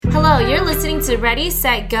You're listening to Ready,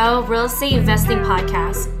 Set, Go Real Estate Investing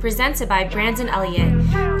Podcast, presented by Brandon Elliott.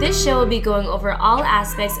 This show will be going over all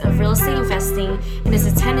aspects of real estate investing and is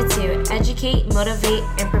intended to educate, motivate,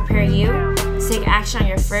 and prepare you to take action on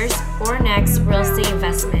your first or next real estate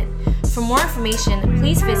investment. For more information,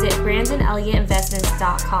 please visit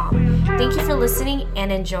BrandonElliottInvestments.com. Thank you for listening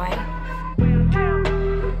and enjoy.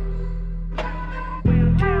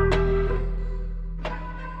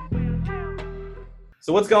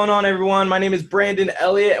 So what's going on, everyone? My name is Brandon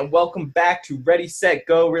Elliott, and welcome back to Ready, Set,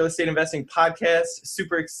 Go Real Estate Investing Podcast.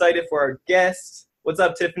 Super excited for our guest. What's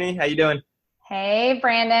up, Tiffany? How you doing? Hey,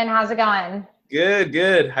 Brandon. How's it going?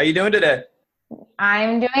 Good. How you doing today?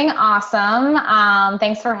 I'm doing awesome.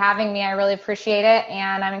 Thanks for having me. I really appreciate it,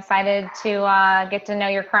 and I'm excited to get to know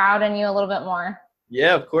your crowd and you a little bit more.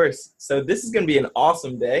 Yeah, of course. So this is going to be an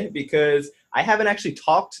awesome day because I haven't actually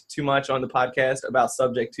talked too much on the podcast about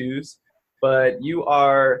subject twos. But you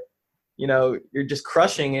are, you're just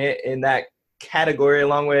crushing it in that category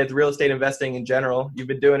along with real estate investing in general. You've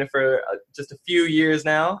been doing it for just a few years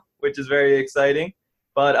now, which is very exciting.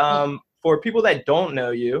 But for people that don't know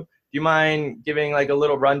you, do you mind giving like a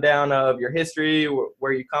little rundown of your history,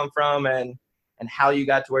 where you come from, and how you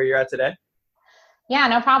got to where you're at today? Yeah,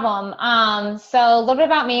 no problem. So a little bit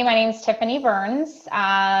about me. My name is Tiffany Burns.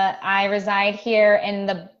 I reside here in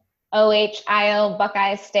the OHIO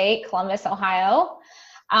Buckeye State, Columbus, Ohio.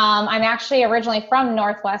 I'm actually originally from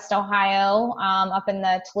Northwest Ohio, up in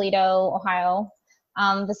the Toledo, Ohio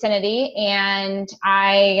vicinity. And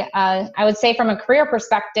I would say from a career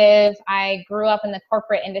perspective, I grew up in the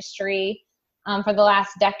corporate industry for the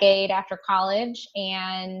last decade after college,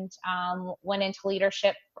 and went into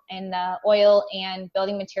leadership in the oil and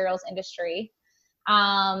building materials industry.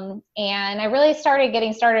 And I really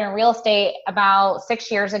getting started in real estate about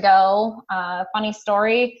 6 years ago. Funny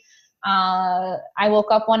story. I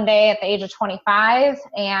woke up one day at the age of 25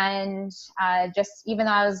 and, just, even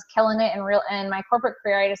though I was killing it in my corporate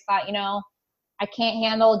career, I just thought, I can't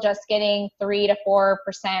handle just getting 3 to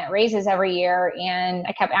 4% raises every year. And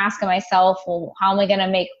I kept asking myself, well, how am I going to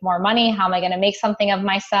make more money? How am I going to make something of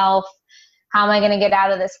myself? How am I going to get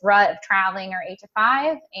out of this rut of traveling or 8 to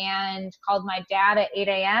 5? And called my dad at 8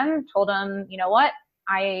 a.m., told him, you know what?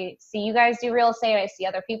 I see you guys do real estate. I see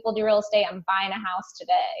other people do real estate. I'm buying a house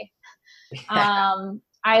today.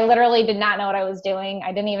 I literally did not know what I was doing.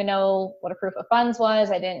 I didn't even know what a proof of funds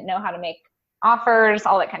was. I didn't know how to make offers,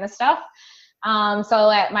 all that kind of stuff.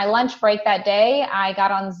 So at my lunch break that day, I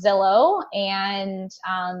got on Zillow and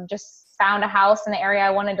just found a house in the area I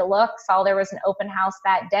wanted to look. Saw there was an open house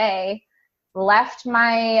that day. Left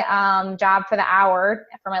my job for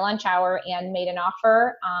my lunch hour, and made an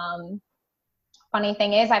offer. Funny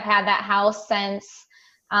thing is, I've had that house since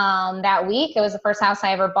that week. It was the first house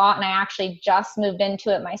I ever bought, and I actually just moved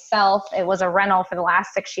into it myself. It was a rental for the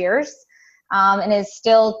last 6 years, and is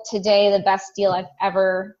still today the best deal I've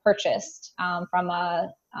ever purchased from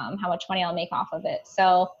how much money I'll make off of it.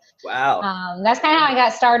 So wow, that's kind of how I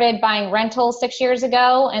got started buying rentals 6 years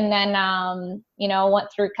ago. And then,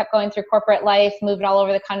 kept going through corporate life, moved all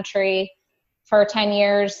over the country for 10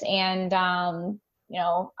 years. And, about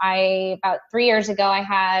 3 years ago, I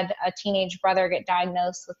had a teenage brother get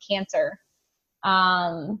diagnosed with cancer.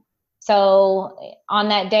 So on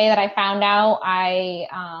that day that I found out, I,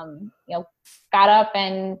 got up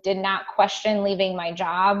and did not question leaving my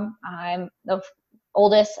job. I'm the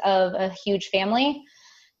oldest of a huge family,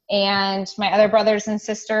 and my other brothers and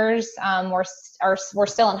sisters were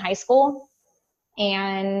still in high school.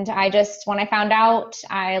 And when I found out,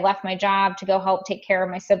 I left my job to go help take care of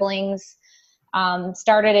my siblings.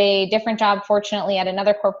 Started a different job, fortunately, at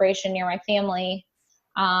another corporation near my family.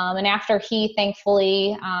 And after he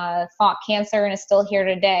thankfully fought cancer and is still here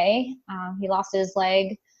today, he lost his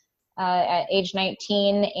leg at age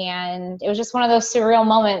 19. And it was just one of those surreal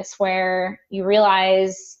moments where you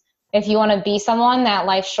realize if you want to be someone, that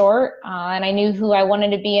life's short. And I knew who I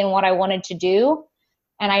wanted to be and what I wanted to do.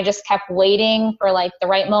 And I just kept waiting for like the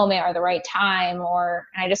right moment or the right time. And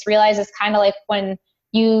I just realized it's kind of like when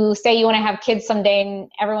you say you want to have kids someday and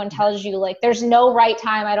everyone tells you like, there's no right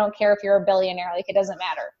time. I don't care if you're a billionaire, like it doesn't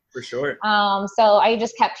matter. For sure. So I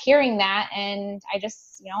just kept hearing that. And I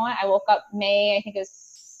just, I woke up May,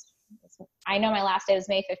 I know my last day was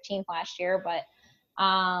May 15th last year, but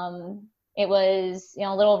it was,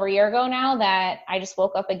 a little over a year ago now that I just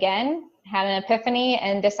woke up again, had an epiphany,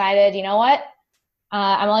 and decided, you know what,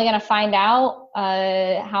 I'm only going to find out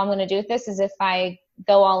how I'm going to do with this is if I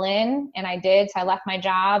go all in. And I did. So I left my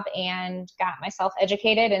job and got myself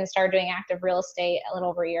educated and started doing active real estate a little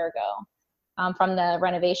over a year ago from the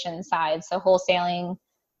renovation side. So wholesaling,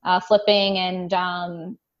 flipping, and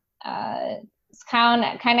it's kind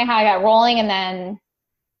of how I got rolling. And then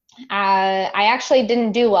I actually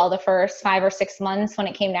didn't do well the first 5 or 6 months when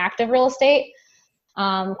it came to active real estate.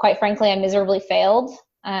 Quite frankly, I miserably failed.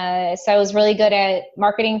 So I was really good at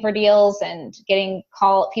marketing for deals and getting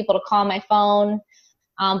people to call my phone.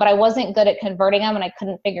 But I wasn't good at converting them, and I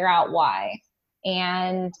couldn't figure out why.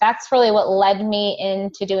 And that's really what led me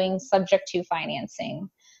into doing subject to financing.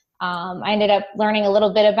 I ended up learning a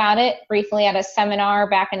little bit about it briefly at a seminar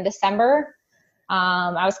back in December.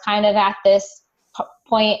 I was kind of at this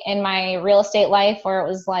point in my real estate life where it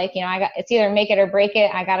was like, it's either make it or break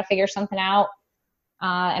it. I got to figure something out.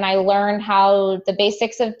 And I learned how the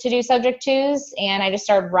basics of to do subject tos, and I just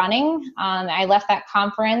started running. I left that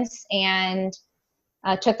conference and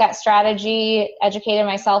took that strategy, educated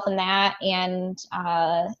myself in that, and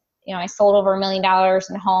I sold over $1 million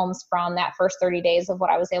in homes from that first 30 days of what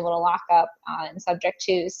I was able to lock up in subject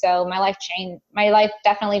to. So my life changed. My life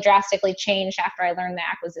definitely drastically changed after I learned the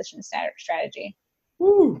acquisition strategy.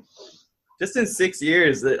 Woo. Just in 6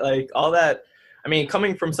 years, like all that. I mean,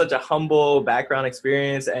 coming from such a humble background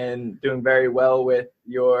experience and doing very well with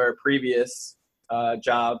your previous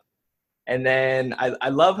job, and then I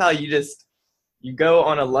love how you go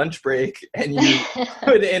on a lunch break and you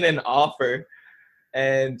put in an offer,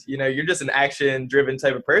 and you're just an action-driven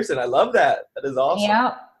type of person. I love that. That is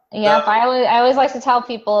awesome. Yep. I always like to tell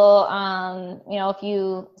people, if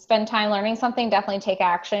you spend time learning something, definitely take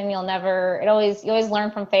action. You always learn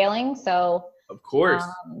from failing. So of course,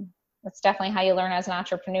 that's definitely how you learn as an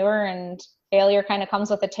entrepreneur, and failure kind of comes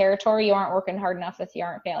with the territory. You aren't working hard enough if you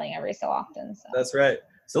aren't failing every so often. So. That's right.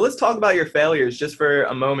 So let's talk about your failures just for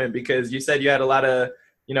a moment, because you said you had a lot of,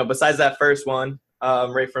 besides that first one,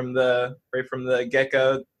 right from the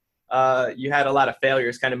get-go, you had a lot of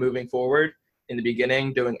failures kind of moving forward in the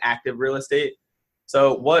beginning doing active real estate.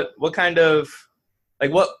 So what kind of,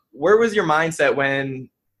 where was your mindset when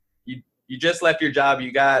you just left your job,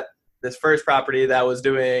 you got this first property that was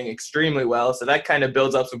doing extremely well. So that kind of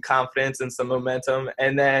builds up some confidence and some momentum.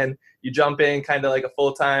 And then you jump in kind of like a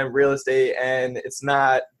full-time real estate and it's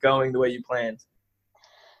not going the way you planned.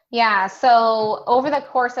 Yeah. So over the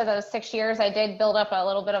course of those 6 years, I did build up a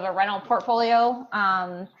little bit of a rental portfolio.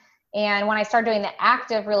 And when I started doing the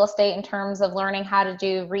active real estate in terms of learning how to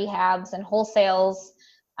do rehabs and wholesales,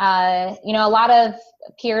 a lot of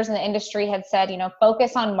peers in the industry had said,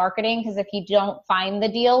 focus on marketing, because if you don't find the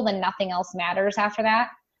deal, then nothing else matters after that.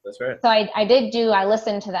 That's right. So I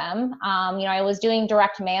listened to them. I was doing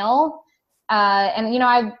direct mail, and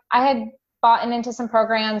I had bought into some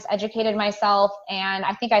programs, educated myself, and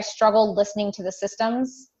I think I struggled listening to the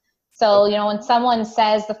systems. So, when someone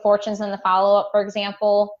says the fortunes and the follow-up, for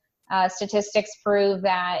example, statistics prove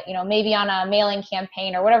that, maybe on a mailing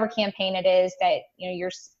campaign or whatever campaign it is that,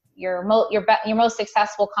 your most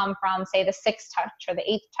success will come from, say, the 6th touch or the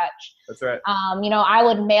 8th touch. That's right. I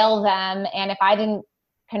would mail them, and if I didn't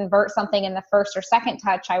convert something in the 1st or 2nd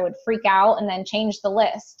touch, I would freak out and then change the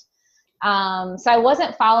list. So I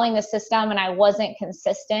wasn't following the system and I wasn't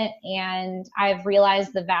consistent, and I've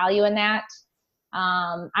realized the value in that.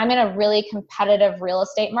 I'm in a really competitive real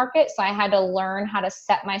estate market, so I had to learn how to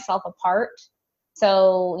set myself apart.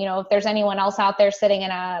 So, if there's anyone else out there sitting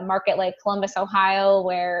in a market like Columbus, Ohio,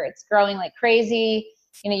 where it's growing like crazy,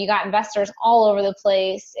 you got investors all over the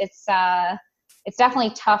place. It's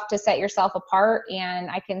definitely tough to set yourself apart.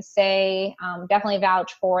 And I can say, definitely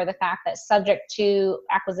vouch for the fact that subject to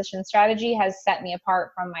acquisition strategy has set me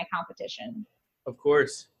apart from my competition. Of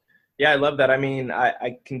course. Yeah, I love that. I mean,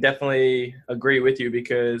 I can definitely agree with you,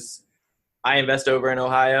 because I invest over in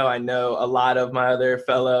Ohio. I know a lot of my other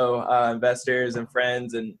fellow investors and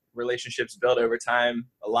friends and relationships built over time.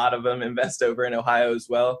 A lot of them invest over in Ohio as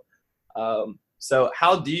well. So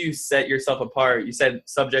how do you set yourself apart? You said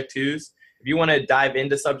subject twos. If you want to dive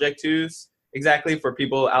into subject twos, exactly, for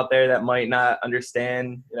people out there that might not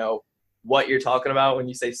understand, what you're talking about when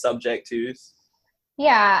you say subject twos.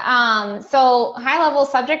 Yeah. So high level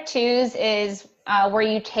subject twos is where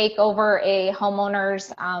you take over a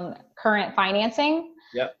homeowner's current financing.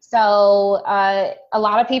 Yep. So a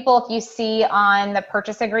lot of people, if you see on the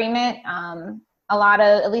purchase agreement,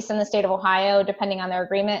 at least in the state of Ohio, depending on their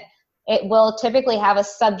agreement, it will typically have a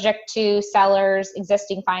subject to seller's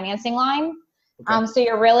existing financing line. Okay. So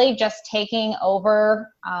you're really just taking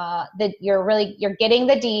over you're getting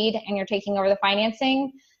the deed and you're taking over the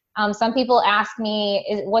financing. Some people ask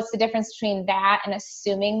me, what's the difference between that and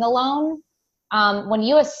assuming the loan? When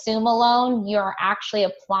you assume a loan, you're actually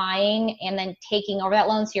applying and then taking over that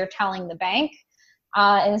loan. So you're telling the bank.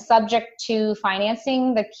 And subject to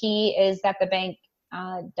financing, the key is that the bank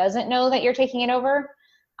doesn't know that you're taking it over.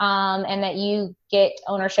 and that you get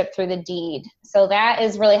ownership through the deed. So that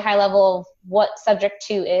is really high level of what subject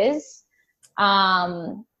to is.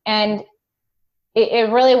 And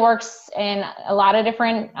it really works in a lot of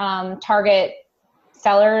different target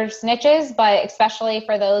sellers niches, but especially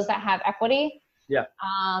for those that have equity. Yeah.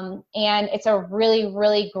 And it's a really,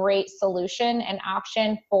 really great solution and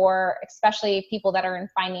option for especially people that are in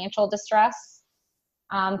financial distress,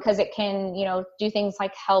 because it can, do things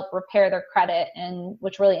like help repair their credit, and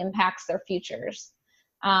which really impacts their futures.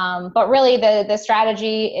 But really the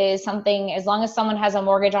strategy is something, as long as someone has a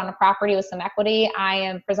mortgage on a property with some equity, I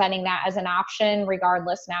am presenting that as an option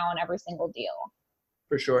regardless now in every single deal.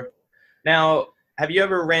 For sure. Now, have you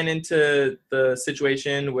ever ran into the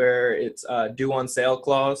situation where it's a due on sale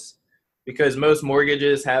clause? Because most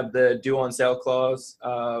mortgages have the due on sale clause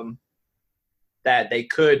that they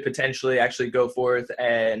could potentially actually go forth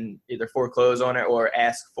and either foreclose on it or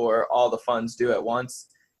ask for all the funds due at once.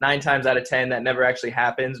 9 times out of 10, that never actually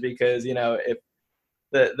happens because, if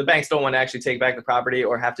the banks don't want to actually take back the property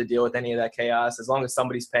or have to deal with any of that chaos, as long as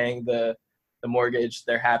somebody's paying the mortgage,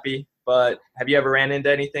 they're happy. But have you ever ran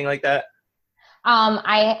into anything like that?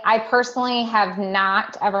 I personally have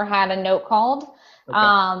not ever had a note called.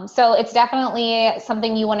 Okay. So it's definitely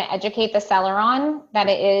something you want to educate the seller on, that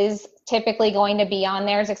it is typically going to be on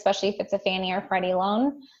theirs, especially if it's a Fannie or Freddie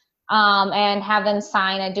loan, and have them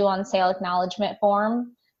sign a due on sale acknowledgement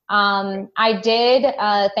form. I did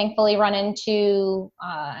thankfully run into,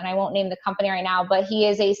 and I won't name the company right now, but he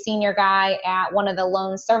is a senior guy at one of the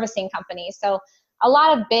loan servicing companies. So a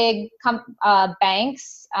lot of big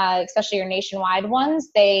banks, especially your nationwide ones,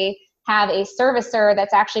 they have a servicer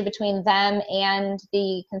that's actually between them and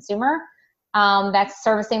the consumer, that's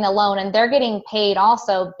servicing the loan, and they're getting paid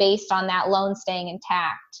also based on that loan staying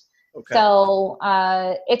intact. Okay. So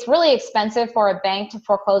it's really expensive for a bank to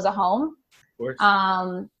foreclose a home. Of course.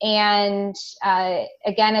 And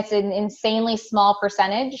again, it's an insanely small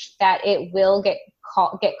percentage that it will get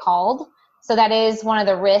called. So that is one of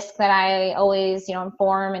the risks that I always,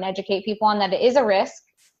 inform and educate people on, that it is a risk.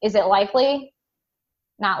 Is it likely?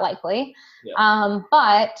 Not likely. Yeah.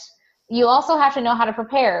 But you also have to know how to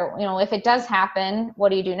prepare. If it does happen, what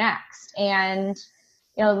do you do next? And,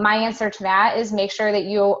 my answer to that is make sure that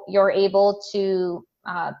you're able to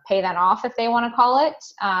pay that off if they want to call it.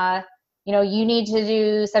 You need to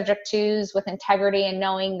do subject twos with integrity and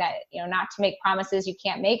knowing that, not to make promises you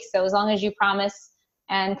can't make. So as long as you promise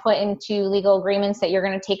and put into legal agreements that you're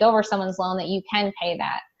going to take over someone's loan, that you can pay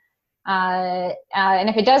that. And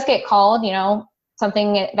if it does get called,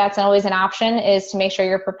 something that's always an option is to make sure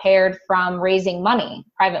you're prepared from raising money,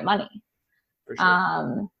 private money, for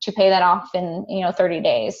sure, to pay that off in, 30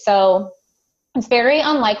 days. So it's very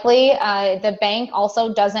unlikely. The bank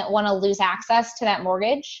also doesn't want to lose access to that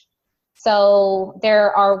mortgage. So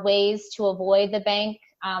there are ways to avoid the bank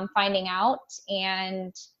finding out,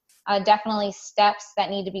 and definitely steps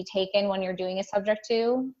that need to be taken when you're doing a subject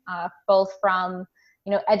to, both from,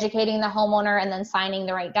 educating the homeowner and then signing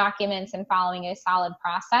the right documents and following a solid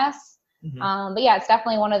process. Mm-hmm. But yeah, it's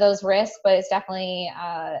definitely one of those risks, but it's definitely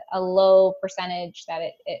a low percentage that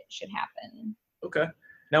it should happen. Okay.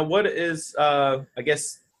 Now, what is, I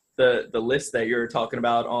guess, the list that you're talking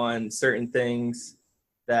about on certain things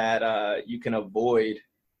that you can avoid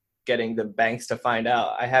getting the banks to find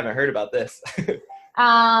out? I haven't heard about this.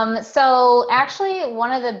 So actually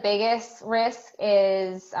one of the biggest risks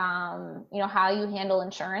is, how you handle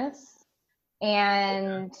insurance,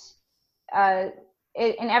 and,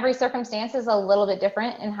 in every circumstance is a little bit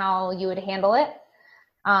different in how you would handle it.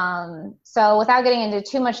 So without getting into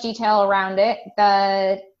too much detail around it,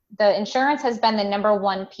 the insurance has been the number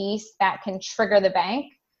one piece that can trigger the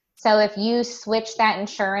bank. So if you switch that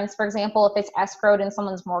insurance, for example, if it's escrowed in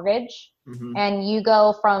someone's mortgage, mm-hmm. and you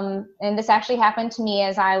go from, and this actually happened to me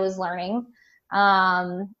as I was learning,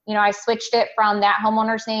 I switched it from that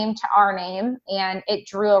homeowner's name to our name, and it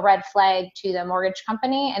drew a red flag to the mortgage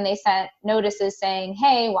company, and they sent notices saying,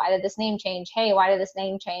 hey, why did this name change? Hey, why did this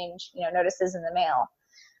name change? Notices in the mail.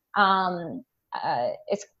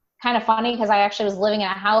 It's kind of funny because I actually was living in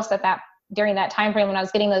a house during that time frame when I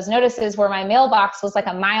was getting those notices, where my mailbox was like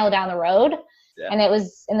a mile down the road. Yeah. And it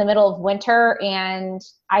was in the middle of winter, and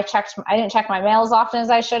I didn't check my mail as often as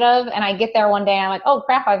I should have. And I get there one day and I'm like, oh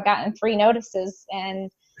crap, I've gotten 3 notices. And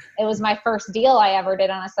it was my first deal I ever did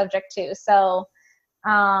on a subject to. So,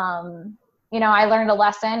 I learned a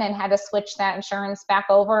lesson and had to switch that insurance back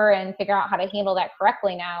over and figure out how to handle that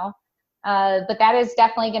correctly now. But that is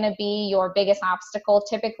definitely going to be your biggest obstacle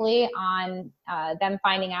typically on them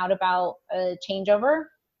finding out about a changeover.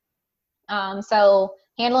 So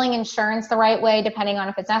handling insurance the right way, depending on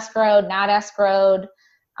if it's escrowed, not escrowed,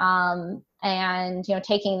 And,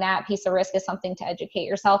 taking that piece of risk is something to educate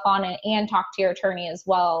yourself on and talk to your attorney as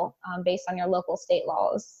well, based on your local state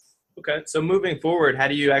laws. Okay. So moving forward, how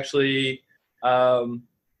do you actually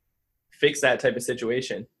fix that type of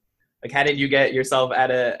situation? Like, how did you get yourself out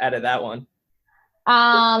of that one?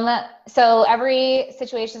 So every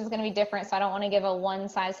situation is going to be different. So I don't want to give a one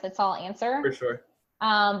size fits all answer. For sure.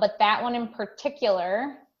 But that one in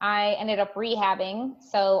particular, I ended up rehabbing.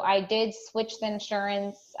 So I did switch the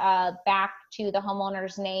insurance back to the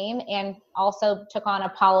homeowner's name and also took on a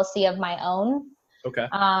policy of my own. Okay.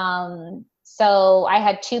 So I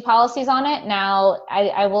had 2 policies on it. Now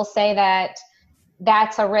I will say that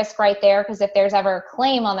that's a risk right there, because if there's ever a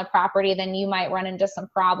claim on the property, then you might run into some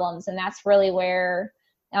problems. And that's really where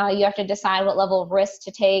you have to decide what level of risk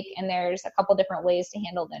to take. And there's a couple different ways to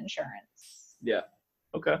handle the insurance. Yeah.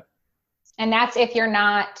 Okay. And that's if you're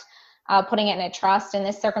not putting it in a trust. In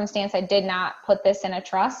this circumstance, I did not put this in a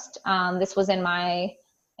trust. This was in my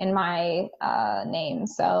name.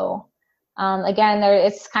 So again,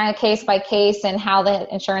 it's kind of case by case and how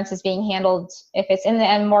the insurance is being handled. If it's in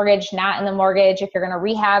the mortgage, not in the mortgage, if you're going to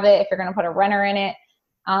rehab it, if you're going to put a renter in it.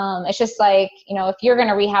 It's just like, if you're going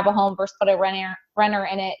to rehab a home versus put a renter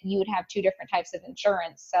in it, you would have 2 different types of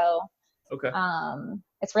insurance. So okay.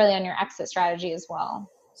 It's really on your exit strategy as well.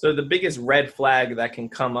 So the biggest red flag that can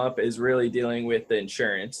come up is really dealing with the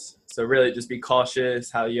insurance. So really just be cautious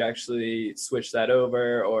how you actually switch that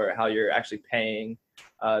over or how you're actually paying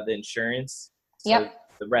the insurance. So yep.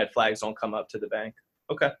 The red flags don't come up to the bank.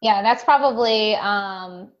 Okay. Yeah, that's probably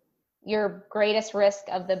your greatest risk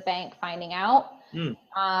of the bank finding out.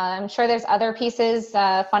 I'm sure there's other pieces.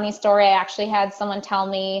 Funny story, I actually had someone tell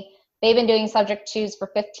me they've been doing subject twos for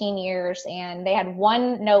 15 years and they had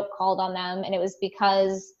one note called on them, and it was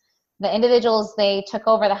because the individuals they took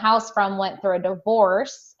over the house from went through a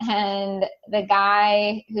divorce, and the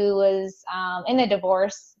guy who was in the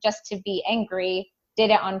divorce, just to be angry, did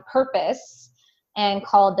it on purpose and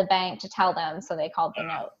called the bank to tell them, so they called the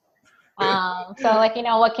note. So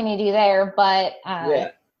what can you do there? But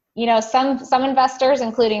some investors,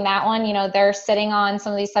 including that one, they're sitting on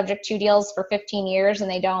some of these subject to deals for 15 years and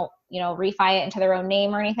they don't, refi it into their own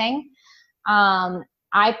name or anything.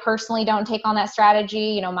 I personally don't take on that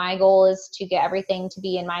strategy. My goal is to get everything to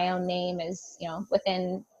be in my own name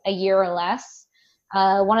within a year or less.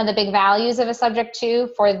 One of the big values of a subject to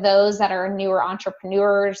for those that are newer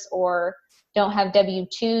entrepreneurs or don't have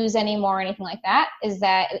W-2s anymore or anything like that is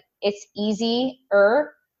that it's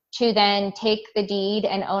easier to then take the deed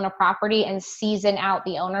and own a property and season out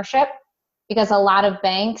the ownership, because a lot of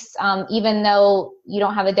banks, even though you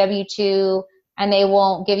don't have a W-2 and they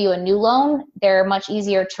won't give you a new loan, they're much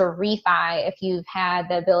easier to refi if you've had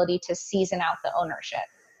the ability to season out the ownership.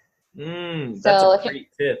 That's a great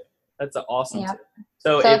tip. That's an awesome tip.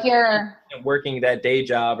 So if you're working that day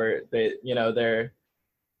job or they're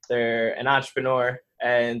an entrepreneur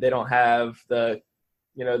and they don't have the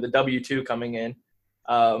W-2 coming in,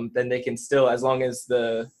 then they can still, as long as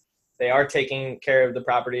they are taking care of the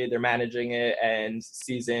property, they're managing it and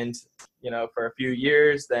seasoned, for a few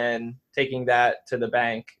years, then taking that to the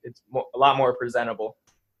bank, it's a lot more presentable.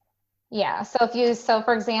 Yeah. So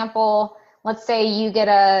for example, let's say you get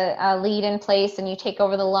a lead in place and you take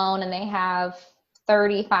over the loan and they have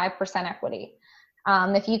 35% equity.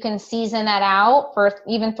 If you can season that out for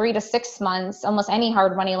even 3 to 6 months, almost any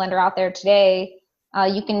hard money lender out there today,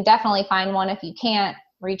 you can definitely find one. If you can't,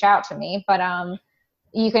 reach out to me, but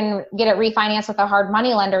you can get it refinanced with a hard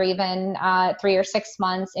money lender even 3 or 6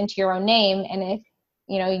 months into your own name. And if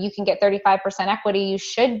you can get 35% equity, you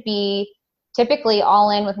should be typically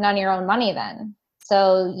all in with none of your own money then.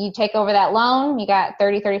 So you take over that loan, you got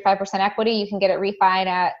 35% equity, you can get it refied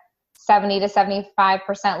at 70 to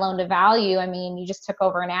 75% loan to value. I mean, you just took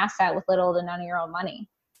over an asset with little to none of your own money.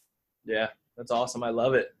 Yeah, that's awesome. I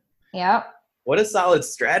love it. Yep. What a solid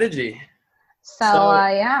strategy.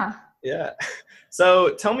 Yeah. Yeah.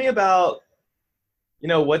 So tell me about,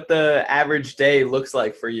 what the average day looks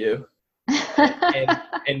like for you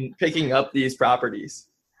and picking up these properties.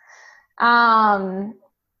 I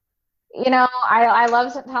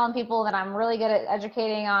love telling people that I'm really good at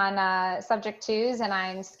educating on subject twos, and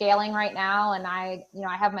I'm scaling right now. And I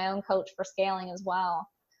have my own coach for scaling as well.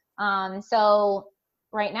 So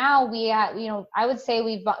right now I would say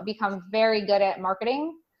we've become very good at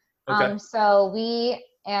marketing. Okay. So we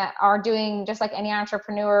are doing, just like any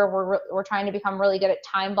entrepreneur, we're trying to become really good at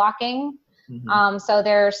time blocking. Mm-hmm. So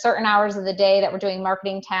there are certain hours of the day that we're doing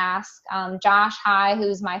marketing tasks. Josh High,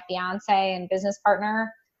 who's my fiance and business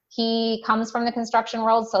partner, he comes from the construction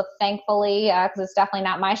world. So thankfully, because it's definitely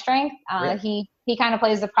not my strength, he kind of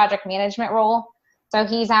plays the project management role. So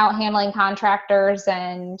he's out handling contractors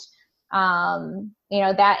and,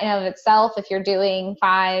 that in of itself, if you're doing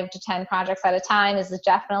 5 to 10 projects at a time, is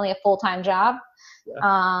definitely a full-time job.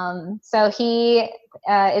 Yeah. So he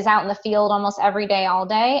is out in the field almost every day, all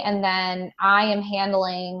day. And then I am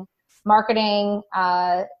handling marketing.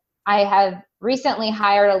 I have recently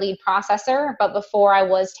hired a lead processor, but before I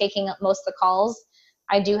was taking up most of the calls.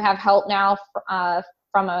 I do have help now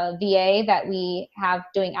from a VA that we have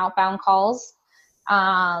doing outbound calls.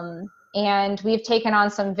 And we've taken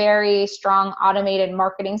on some very strong automated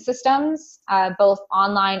marketing systems, both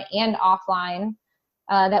online and offline,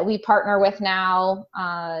 that we partner with now,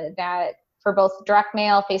 that for both direct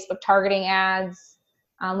mail, Facebook targeting ads.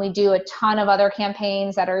 We do a ton of other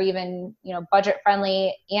campaigns that are even, budget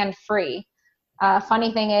friendly and free.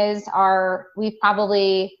 Funny thing is, we've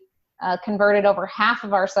probably converted over half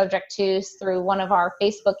of our subject twos through one of our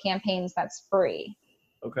Facebook campaigns that's free.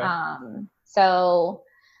 Okay. So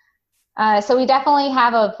we definitely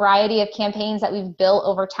have a variety of campaigns that we've built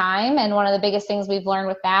over time. And one of the biggest things we've learned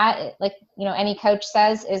with that, any coach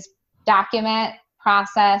says, is document,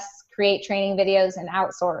 process, create training videos, and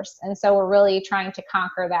outsource. And so we're really trying to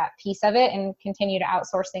conquer that piece of it and continue to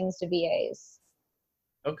outsource things to VAs.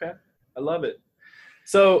 Okay. I love it.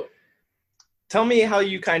 So tell me how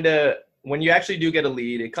you when you actually do get a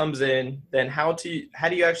lead, it comes in, then how do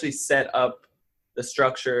you actually set up the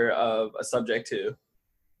structure of a subject to?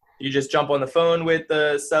 You just jump on the phone with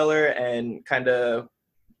the seller and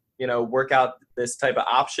work out this type of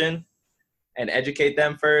option and educate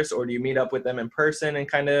them first, or do you meet up with them in person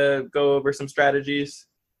and go over some strategies?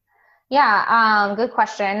 Yeah, good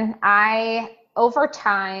question. I, over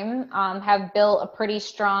time, have built a pretty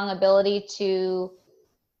strong ability to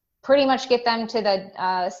pretty much get them to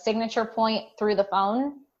the signature point through the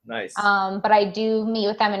phone. Nice. But I do meet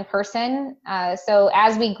with them in person. So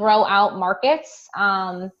as we grow out markets,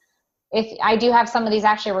 if I do have some of these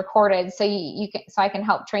actually recorded, so I can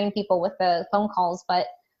help train people with the phone calls. But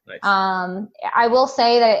nice. I will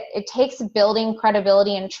say that it takes building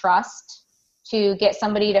credibility and trust to get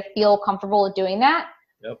somebody to feel comfortable with doing that.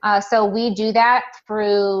 Yep. So we do that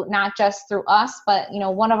through not just through us, but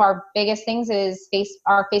one of our biggest things is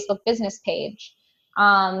our Facebook business page.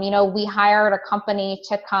 We hired a company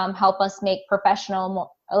to come help us make a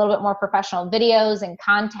little bit more professional videos and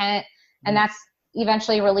content, and that's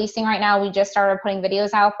eventually releasing right now. We just started putting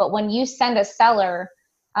videos out. But when you send a seller,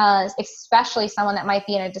 especially someone that might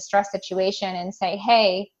be in a distressed situation, and say,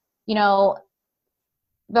 hey,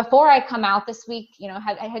 before I come out this week,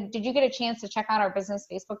 did you get a chance to check out our business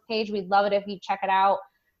Facebook page? We'd love it if you check it out.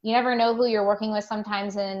 You never know who you're working with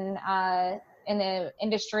sometimes in the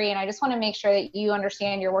industry. And I just want to make sure that you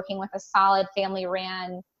understand you're working with a solid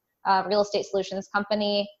family-ran real estate solutions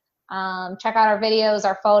company. Check out our videos,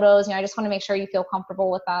 our photos. I just want to make sure you feel comfortable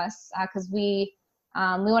with us, because we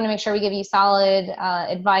want to make sure we give you solid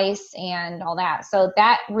advice and all that. So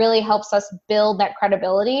that really helps us build that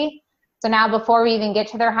credibility. So now before we even get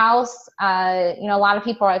to their house, a lot of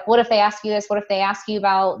people are like, what if they ask you this? What if they ask you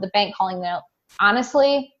about the bank calling them?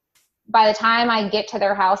 Honestly, by the time I get to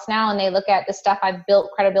their house now and they look at the stuff I've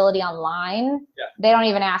built credibility online, they don't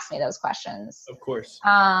even ask me those questions. Of course.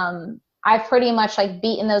 I've pretty much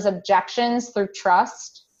beaten those objections through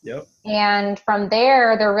trust. Yep. And from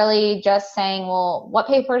there, they're really just saying, well, what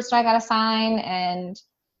papers do I got to sign? And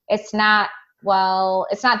it's not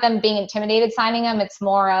them being intimidated signing them. It's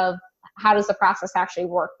more of, how does the process actually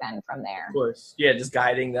work then from there? Of course. Yeah, just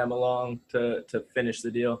guiding them along to finish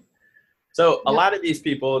the deal. So a lot of these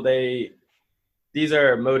people, these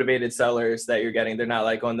are motivated sellers that you're getting. They're not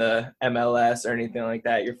on the MLS or anything like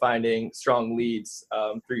that. You're finding strong leads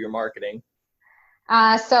through your marketing.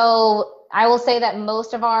 So I will say that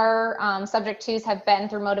most of our subject twos have been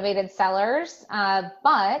through motivated sellers,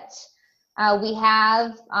 but we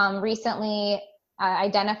have recently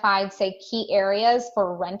identified, say, key areas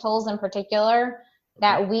for rentals in particular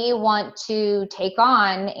that we want to take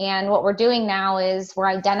on. And what we're doing now is we're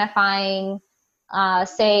identifying,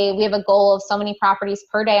 say we have a goal of so many properties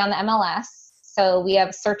per day on the MLS. So we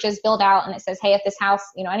have searches built out and it says, hey, if this house,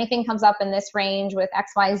 anything comes up in this range with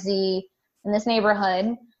XYZ in this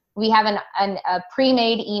neighborhood, we have a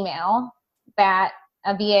pre-made email that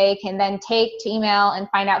a VA can then take to email and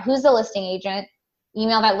find out who's the listing agent,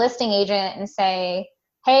 email that listing agent and say,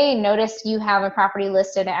 hey, notice you have a property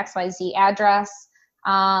listed at XYZ address.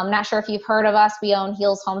 Not sure if you've heard of us. We own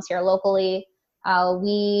Heels Homes here locally.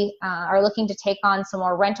 We are looking to take on some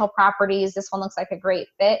more rental properties. This one looks like a great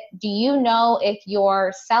fit. Do you know if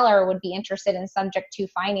your seller would be interested in subject to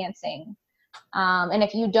financing? And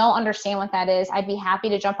if you don't understand what that is, I'd be happy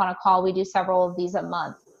to jump on a call. We do several of these a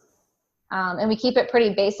month. And we keep it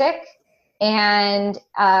pretty basic. And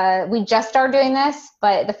we just started doing this,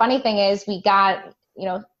 but the funny thing is we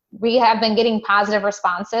have been getting positive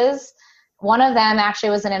responses. One of them actually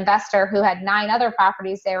was an investor who had 9 other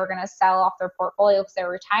properties they were going to sell off their portfolio because they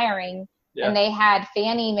were retiring. Yeah. And they had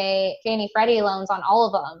Fannie Freddie loans on all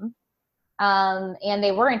of them. And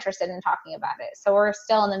they were interested in talking about it. So we're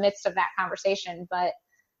still in the midst of that conversation, but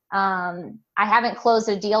I haven't closed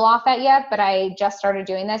a deal off that yet, but I just started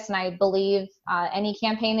doing this, and I believe any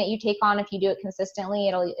campaign that you take on, if you do it consistently,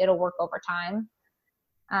 it'll work over time.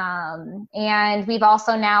 And we've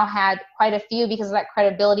also now had quite a few, because of that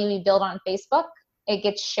credibility we build on Facebook. It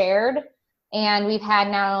gets shared, and we've had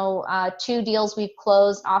now 2 deals we've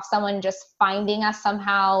closed off someone just finding us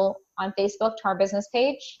somehow on Facebook to our business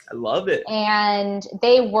page. I love it. And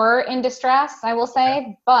they were in distress, I will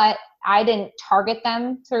say, but I didn't target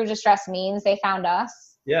them through distress means. They found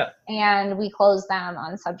us. Yeah. And we closed them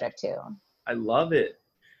on subject to. I love it.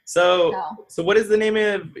 So what is the name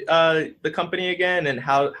of the company again, and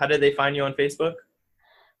how did they find you on Facebook?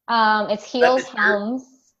 It's Heels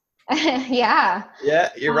Homes. Yeah. Yeah,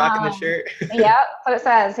 you're rocking the shirt. Yeah, that's what it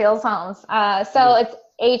says, Heels Homes. So it's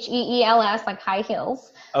HEELS, like high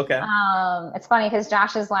heels. Okay. It's funny because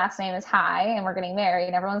Josh's last name is High, and we're getting married,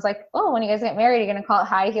 and everyone's like, "Oh, when you guys get married, you're gonna call it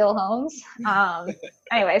High Heel Homes."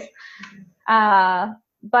 Anyways,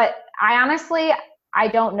 but I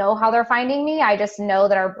don't know how they're finding me. I just know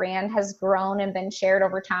that our brand has grown and been shared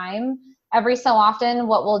over time. Every so often,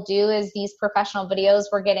 what we'll do is these professional videos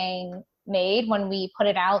we're getting made, when we put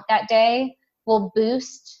it out that day, we'll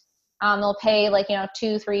boost. They'll pay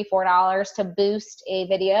 $2, $3, $4 to boost a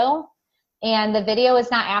video. And the video is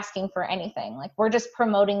not asking for anything. Like, we're just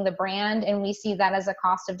promoting the brand, and we see that as a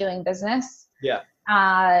cost of doing business. Yeah.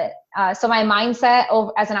 So my mindset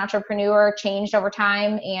as an entrepreneur changed over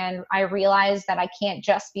time, and I realized that I can't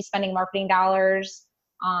just be spending marketing dollars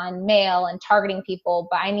on mail and targeting people,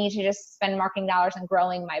 but I need to just spend marketing dollars on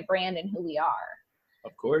growing my brand and who we are.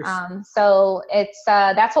 Of course. So it's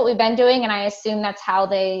that's what we've been doing, and I assume that's how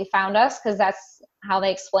they found us, because that's how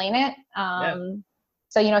they explain it.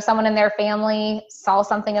 So someone in their family saw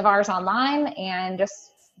something of ours online, and just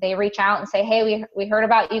they reach out and say, "Hey, we heard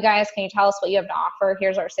about you guys. Can you tell us what you have to offer?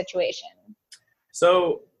 Here's our situation."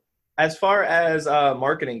 So as far as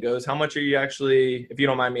marketing goes, how much are you actually, if you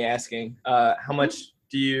don't mind me asking, how much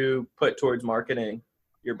do you put towards marketing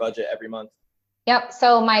your budget every month? Yep.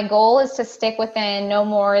 So my goal is to stick within no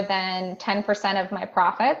more than 10% of my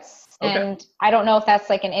profits. Okay. And I don't know if that's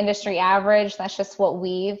like an industry average. That's just what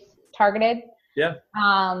we've targeted. Yeah.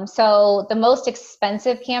 So the most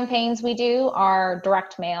expensive campaigns we do are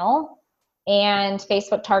direct mail and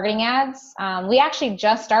Facebook targeting ads. We actually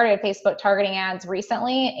just started Facebook targeting ads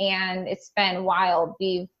recently, and it's been wild.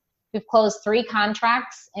 We've closed 3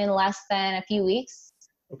 contracts in less than a few weeks.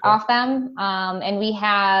 Okay. Off them. And we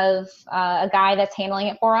have a guy that's handling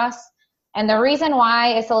it for us. And the reason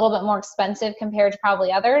why it's a little bit more expensive compared to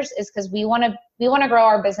probably others is because we want to grow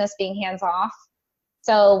our business being hands off.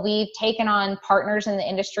 So we've taken on partners in the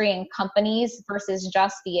industry and companies versus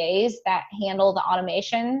just VAs that handle the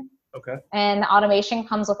automation. Okay. And the automation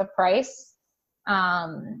comes with a price.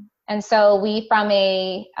 And so we, from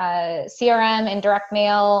a CRM and direct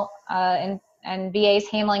mail and VAs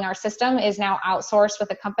handling our system, is now outsourced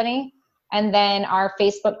with a company. And then our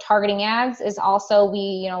Facebook targeting ads is also,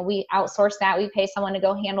 we outsource that. We pay someone to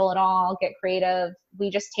go handle it all, get creative. We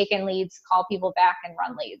just take in leads, call people back, and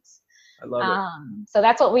run leads. I love it. So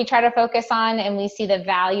that's what we try to focus on. And we see the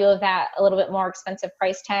value of that a little bit more expensive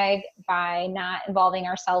price tag by not involving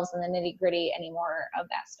ourselves in the nitty gritty anymore of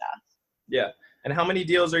that stuff. Yeah. And how many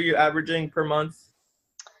deals are you averaging per month?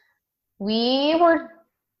 We were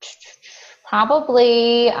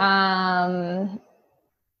probably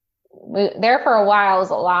there for a while. It was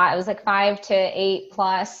a lot. It was like 5 to 8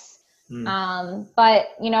 plus. But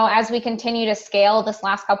as we continue to scale this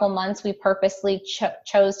last couple months, we purposely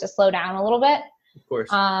chose to slow down a little bit. Of course.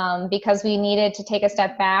 Because we needed to take a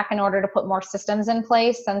step back in order to put more systems in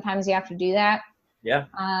place. Sometimes you have to do that.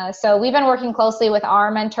 Yeah. So we've been working closely with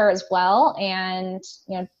our mentor as well, and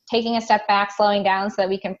taking a step back, slowing down so that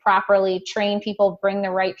we can properly train people, bring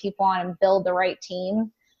the right people on, and build the right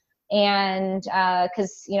team. And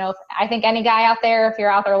because I think any guy out there, if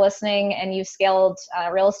you're out there listening and you've scaled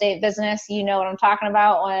a real estate business, you know what I'm talking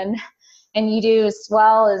about. And you do as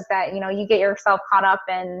well, is that you get yourself caught up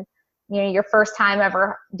in your first time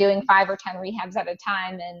ever doing 5 or 10 rehabs at a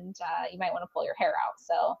time, and you might want to pull your hair out.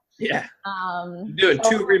 So yeah, I'm doing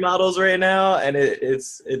 2 remodels right now, and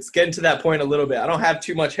it's getting to that point a little bit. I don't have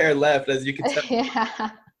too much hair left, as you can tell.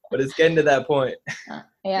 Yeah. but it's getting to that point.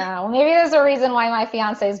 Yeah, well, maybe there's a reason why my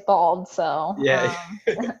fiance is bald. So, Yeah.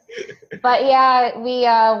 but yeah,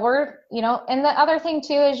 we're, and the other thing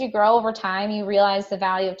too, as you grow over time, you realize the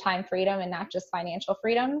value of time freedom and not just financial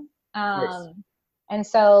freedom. Of course. And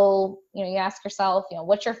so, you ask yourself,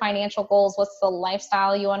 what's your financial goals? What's the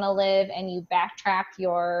lifestyle you want to live? And you backtrack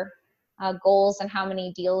your goals and how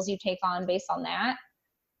many deals you take on based on that.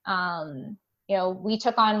 We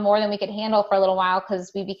took on more than we could handle for a little while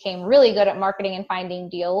because we became really good at marketing and finding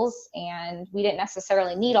deals, and we didn't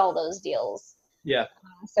necessarily need all those deals. Yeah.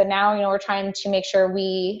 So now, we're trying to make sure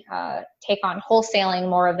we take on wholesaling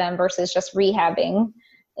more of them versus just rehabbing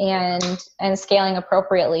and scaling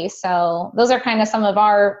appropriately. So those are kind of some of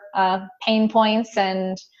our pain points,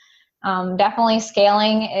 and definitely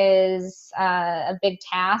scaling is a big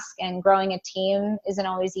task, and growing a team isn't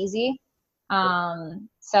always easy.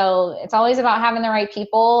 So it's always about having the right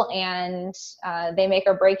people, and they make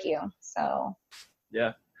or break you. So.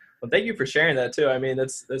 Yeah. Well, thank you for sharing that too. I mean,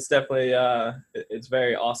 that's definitely, it's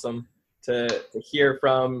very awesome to hear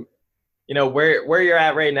from, where you're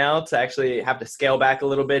at right now, to actually have to scale back a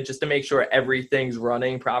little bit just to make sure everything's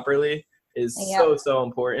running properly is so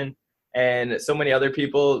important. And so many other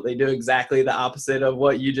people, they do exactly the opposite of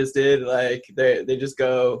what you just did. Like they just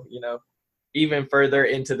go, even further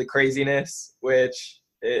into the craziness, which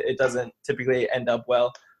it doesn't typically end up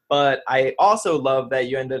well. But I also love that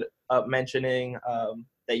you ended up mentioning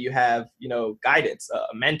that you have, guidance,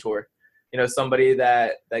 a mentor, somebody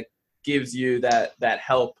that gives you that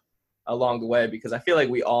help along the way, because I feel like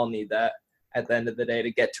we all need that at the end of the day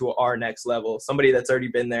to get to our next level. Somebody that's already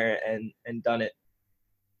been there and done it.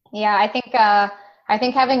 Yeah, I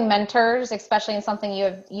think having mentors, especially in something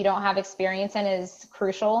you don't have experience in, is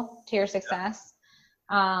crucial to your success.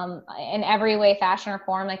 In every way, fashion, or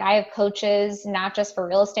form. Like, I have coaches, not just for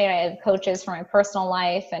real estate. I have coaches for my personal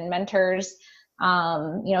life and mentors,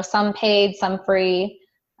 some paid, some free.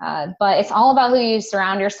 But it's all about who you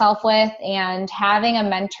surround yourself with, and having a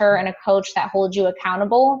mentor and a coach that holds you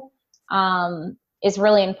accountable is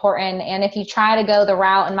really important. And if you try to go the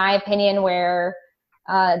route, in my opinion, where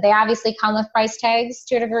they obviously come with price tags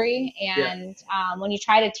to a degree, and when you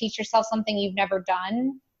try to teach yourself something you've never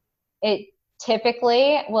done, it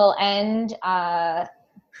typically will end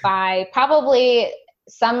by probably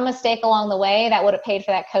some mistake along the way that would have paid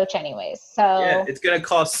for that coach anyways. So yeah, it's going to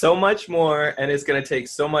cost so much more, and it's going to take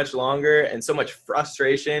so much longer and so much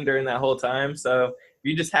frustration during that whole time. So if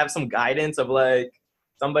you just have some guidance of like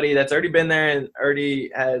somebody that's already been there and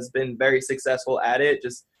already has been very successful at it,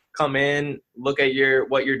 just come in, look at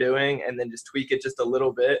what you're doing, and then just tweak it just a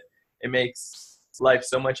little bit. It makes life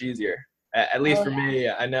so much easier. At least for me,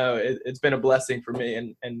 I know it's been a blessing for me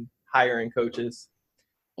and hiring coaches.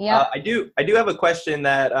 Yeah. I do have a question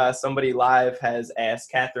that somebody live has asked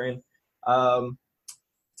Catherine.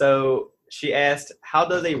 So she asked, how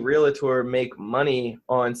does a realtor make money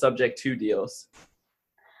on subject to deals?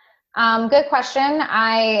 Good question.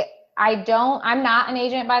 I'm not an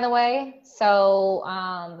agent, by the way. So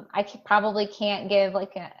I probably can't give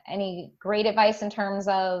like any great advice in terms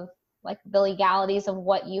of like the legalities of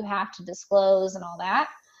what you have to disclose and all that.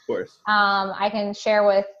 Of course. I can share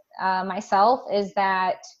with myself is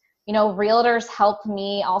that, realtors help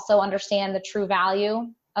me also understand the true value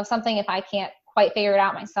of something if I can't quite figure it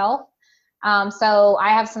out myself. So I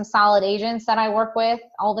have some solid agents that I work with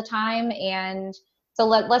all the time. And so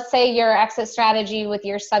let's say your exit strategy with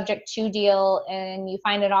your subject to deal and you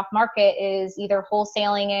find it off market is either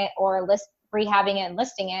wholesaling it or rehabbing it and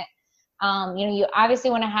listing it. You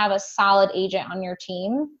obviously want to have a solid agent on your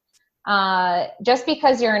team. Just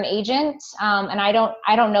because you're an agent, and I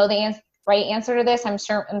don't know the right answer to this. I'm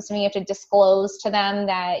assuming you have to disclose to them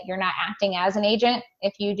that you're not acting as an agent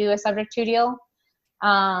if you do a subject to deal.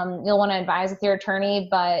 You'll want to advise with your attorney,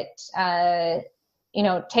 but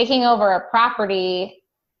taking over a property,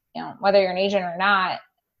 whether you're an agent or not,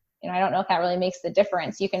 I don't know if that really makes the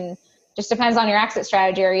difference. Just depends on your exit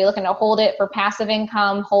strategy. Are you looking to hold it for passive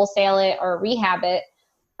income, wholesale it, or rehab it?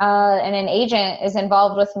 And an agent is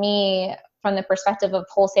involved with me from the perspective of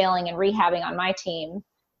wholesaling and rehabbing on my team.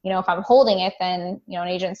 If I'm holding it, then, an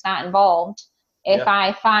agent's not involved. If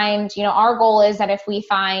I find, our goal is that if we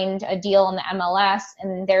find a deal in the MLS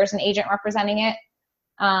and there's an agent representing it,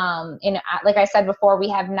 like I said before, we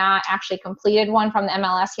have not actually completed one from the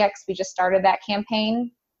MLS yet because we just started that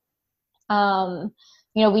campaign.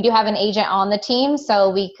 We do have an agent on the team, so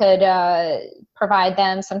we could provide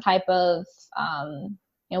them some type of,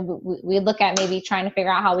 we look at maybe trying to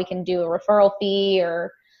figure out how we can do a referral fee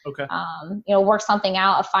or, work something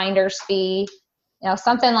out, a finder's fee.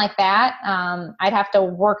 something like that. I'd have to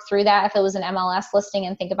work through that if it was an MLS listing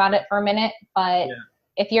and think about it for a minute. But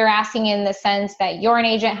if you're asking in the sense that you're an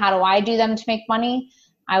agent, how do I do them to make money?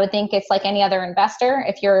 I would think it's like any other investor.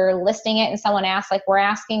 If you're listing it and someone asks like we're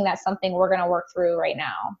asking, that's something we're going to work through right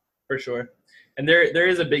now. For sure. And there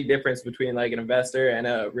is a big difference between like an investor and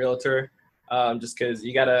a realtor, just because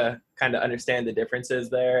you got to kind of understand the differences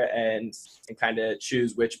there and kind of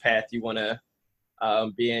choose which path you want to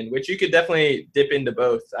be in, which you could definitely dip into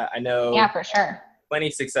both. I know. Yeah, for sure. Plenty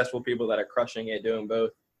successful people that are crushing it doing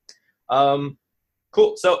both.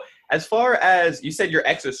 Cool. So as far as you said, your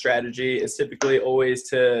exit strategy is typically always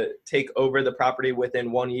to take over the property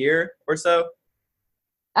within 1 year or so.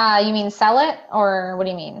 You mean sell it, or what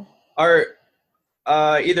do you mean? Or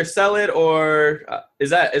either sell it, or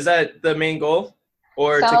is that the main goal,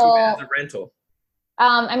 or to keep it as a rental?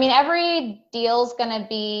 I mean, every deal's going to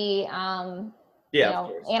be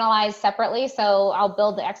analyzed separately. So I'll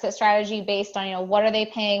build the exit strategy based on, what are they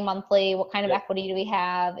paying monthly? What kind of equity do we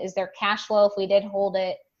have? Is there cash flow if we did hold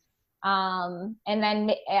it? And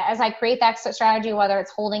then as I create the exit strategy, whether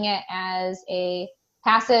it's holding it as a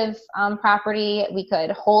passive property, we could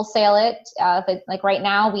wholesale it. Like right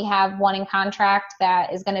now, we have one in contract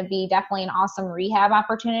that is going to be definitely an awesome rehab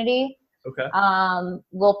opportunity. Okay.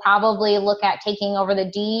 We'll probably look at taking over the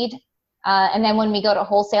deed. And then when we go to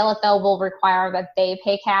wholesale it, though, we'll require that they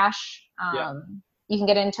pay cash. You can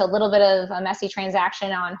get into a little bit of a messy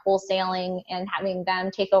transaction on wholesaling and having them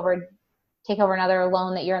take over another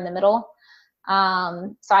loan that you're in the middle.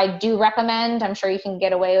 So I do recommend, I'm sure you can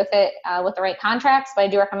get away with it with the right contracts, but I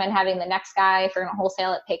do recommend having the next guy, if you're going to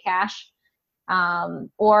wholesale it, pay cash,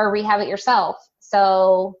 or rehab it yourself.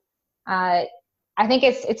 So I think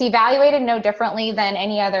it's evaluated no differently than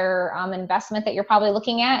any other investment that you're probably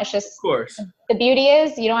looking at. It's just, of course, the beauty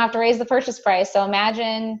is you don't have to raise the purchase price. So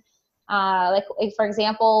imagine, like for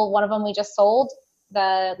example, one of them we just sold,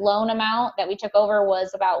 the loan amount that we took over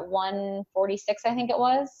was about $146, I think it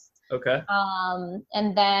was. Okay.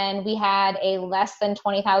 And then we had a less than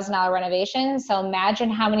 $20,000 renovation. So imagine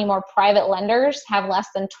how many more private lenders have less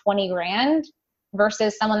than 20 grand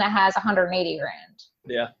versus someone that has 180 grand.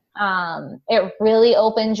 Yeah. It really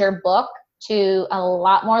opens your book to a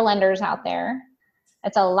lot more lenders out there.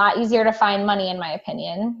 It's a lot easier to find money, in my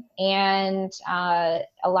opinion, and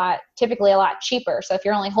typically a lot cheaper. So if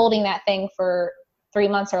you're only holding that thing for 3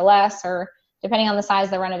 months or less, or depending on the size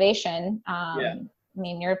of the renovation, I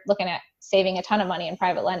mean, you're looking at saving a ton of money in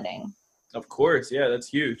private lending. Of course. Yeah, that's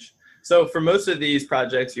huge. So for most of these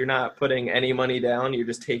projects, you're not putting any money down. You're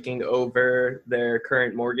just taking over their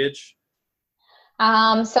current mortgage.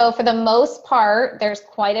 So for the most part, there's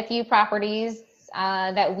quite a few properties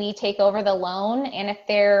that we take over the loan. And if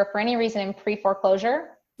they're for any reason in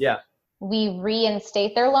pre-foreclosure, we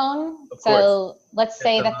reinstate their loan. Of so course. Let's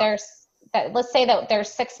say that they're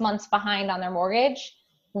 6 months behind on their mortgage.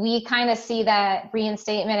 We kind of see that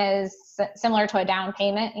reinstatement as similar to a down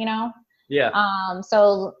payment,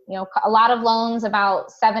 So, a lot of loans,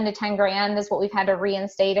 about 7 to 10 grand is what we've had to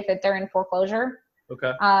reinstate if they're in foreclosure.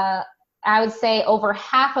 Okay. I would say over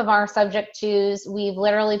half of our subject twos, we've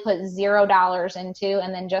literally put $0 into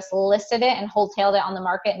and then just listed it and wholetailed it on the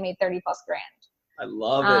market and made 30+ grand. I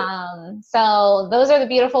love it. So those are the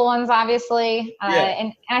beautiful ones, obviously.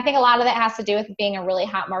 And I think a lot of that has to do with being a really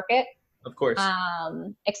hot market. Of course.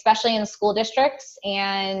 Especially in school districts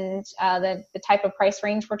and the type of price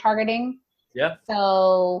range we're targeting. Yeah.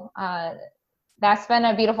 So that's been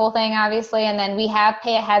a beautiful thing, obviously. And then we have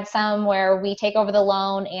pay ahead some where we take over the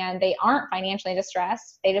loan and they aren't financially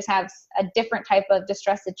distressed. They just have a different type of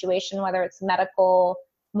distress situation, whether it's medical,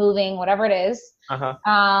 moving, whatever it is.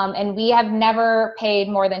 And we have never paid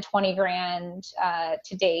more than 20 grand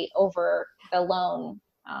to date over the loan.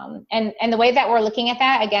 And the way that we're looking at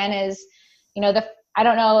that, again, is, I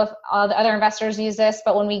don't know if all the other investors use this,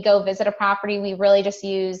 but when we go visit a property, we really just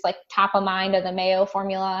use like top of mind of the Mayo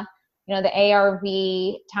formula, the ARV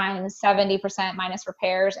times 70% minus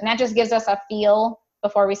repairs. And that just gives us a feel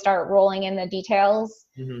before we start rolling in the details.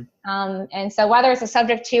 And so whether it's a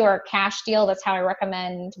subject to or a cash deal, that's how I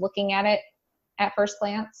recommend looking at it at first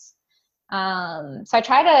glance. So I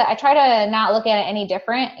try to not look at it any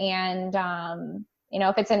different. And,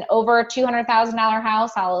 if it's an over $200,000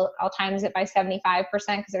 house, I'll times it by 75%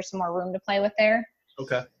 because there's some more room to play with there.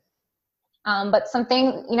 Okay. But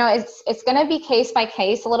something, it's going to be case by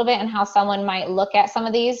case a little bit and how someone might look at some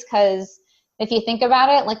of these. Because if you think about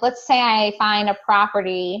it, like let's say I find a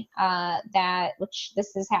property which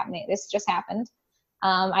this just happened.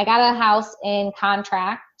 I got a house in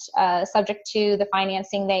contract, subject to the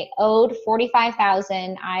financing. They owed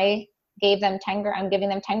 $45,000. I'm giving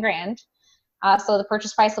them 10 grand. So the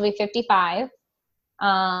purchase price will be 55.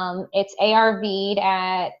 It's ARV'd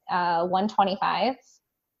at 125.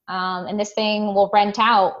 And this thing will rent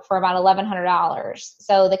out for about $1,100.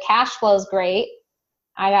 So the cash flow is great.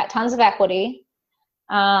 I got tons of equity.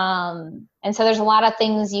 And so there's a lot of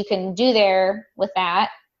things you can do there with that.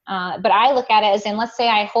 But I look at it as in, let's say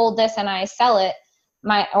I hold this and I sell it,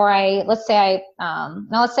 let's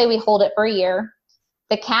say we hold it for a year.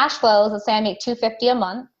 The cash flows, let's say I make $250 a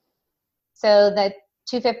month. So the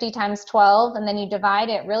 250 times 12, and then you divide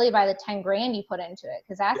it really by the 10 grand you put into it,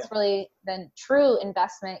 because that's really the true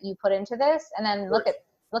investment you put into this. And then look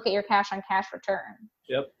at your cash on cash return.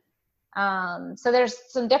 Yep. So there's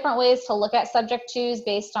some different ways to look at subject twos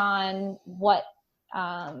based on what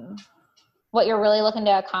you're really looking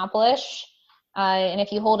to accomplish. And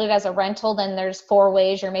if you hold it as a rental, then there's 4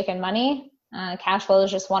 ways you're making money. Cash flow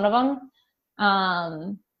is just one of them.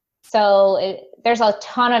 There's a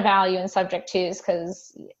ton of value in subject twos,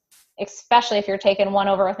 because especially if you're taking one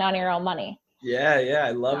over with none of your own money. Yeah,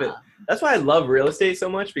 I love it. That's why I love real estate so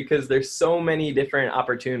much, because there's so many different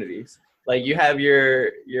opportunities. Like you have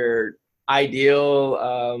your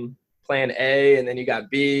ideal plan A, and then you got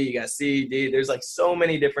B, you got C, D. There's like so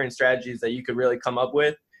many different strategies that you could really come up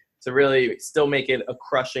with to really still make it a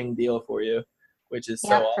crushing deal for you, which is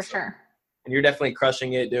so awesome. For sure. And you're definitely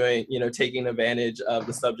crushing it doing, taking advantage of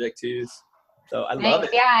the subject twos. So I love it.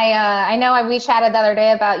 Yeah, I know we chatted the other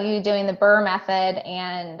day about you doing the BRRRR method,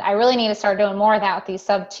 and I really need to start doing more of that with these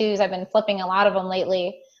sub twos. I've been flipping a lot of them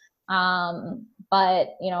lately. But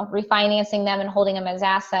refinancing them and holding them as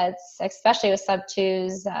assets, especially with sub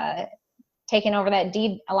twos, taking over that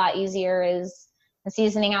deed a lot easier and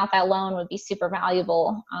seasoning out that loan would be super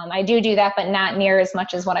valuable. I do that, but not near as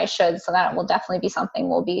much as what I should. So that will definitely be something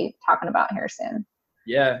we'll be talking about here soon.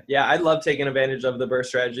 Yeah. I love taking advantage of the BRRRR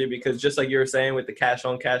strategy, because just like you were saying with the cash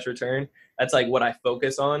on cash return, that's like what I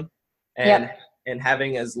focus on, and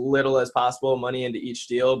having as little as possible money into each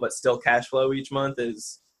deal, but still cash flow each month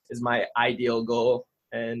is my ideal goal.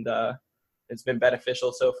 And it's been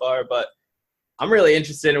beneficial so far, but I'm really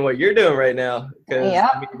interested in what you're doing right now, because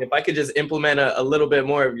if I could just implement a little bit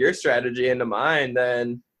more of your strategy into mine,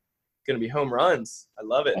 then it's going to be home runs. I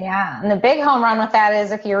love it. Yeah. And the big home run with that is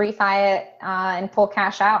if you refi it and pull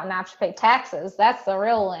cash out and not have to pay taxes. That's the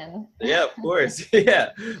real win. Yeah, of course. Yeah,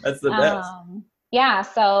 that's the best.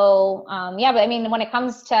 But I mean, when it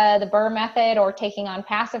comes to the BRRRR method or taking on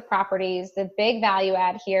passive properties, the big value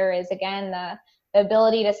add here is, again, the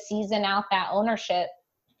ability to season out that ownership,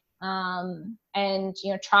 and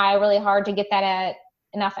try really hard to get that at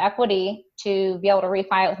enough equity to be able to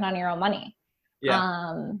refi it with none of your own money.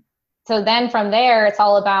 So then from there, it's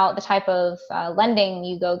all about the type of lending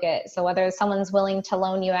you go get. So whether someone's willing to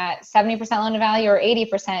loan you at 70% loan to value or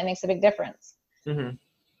 80%, it makes a big difference. Mm-hmm.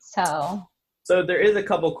 So there is a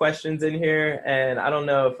couple questions in here, and I don't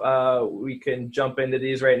know if we can jump into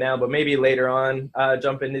these right now, but maybe later on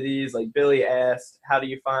jump into these. Like Billy asked, how do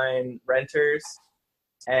you find renters?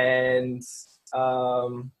 And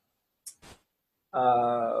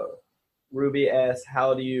Ruby asked,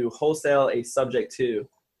 how do you wholesale a subject to?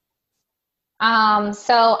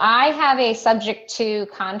 So I have a subject to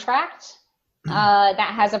contract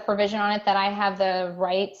that has a provision on it that I have the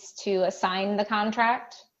rights to assign the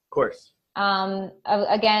contract. Of course.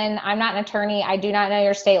 Again, I'm not an attorney. I do not know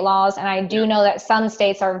your state laws, and I do know that some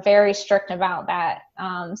states are very strict about that.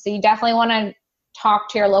 So you definitely want to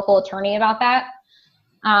talk to your local attorney about that.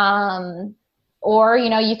 Or,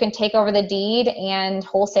 you can take over the deed and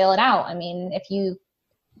wholesale it out. I mean,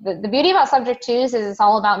 the beauty about subject twos is it's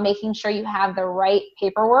all about making sure you have the right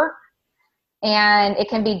paperwork, and it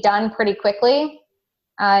can be done pretty quickly.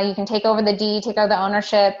 You can take over the deed, take over the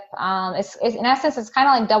ownership. It's in essence, it's kind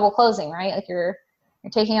of like double closing, right? Like you're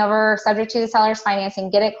taking over subject to the seller's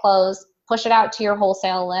financing, get it closed, push it out to your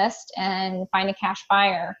wholesale list, and find a cash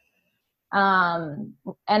buyer. And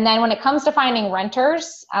then when it comes to finding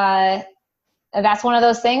renters, that's one of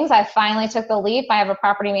those things. I finally took the leap. I have a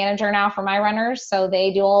property manager now for my renters, so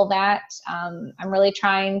they do all that. I'm really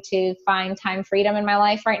trying to find time freedom in my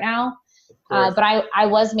life right now. But I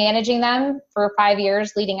was managing them for 5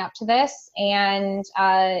 years leading up to this. And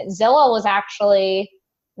Zillow was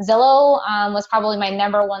probably my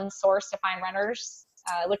number one source to find renters,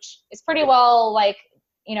 which is pretty well like,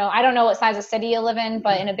 I don't know what size of city you live in,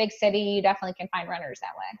 but in a big city, you definitely can find renters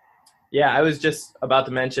that way. Yeah, I was just about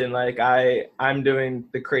to mention, like, I'm doing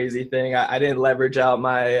the crazy thing. I didn't leverage out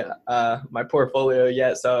my my portfolio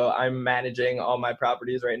yet, so I'm managing all my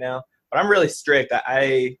properties right now. But I'm really strict.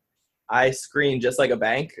 I screen just like a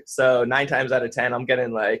bank. So 9 times out of 10, I'm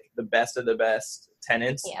getting like the best of the best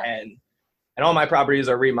tenants. Yeah. And and all my properties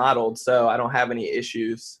are remodeled, so I don't have any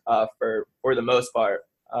issues for the most part.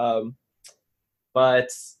 But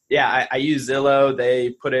yeah, I use Zillow. They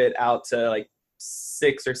put it out to like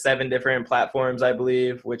 6 or 7 different platforms, I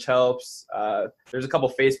believe, which helps. There's a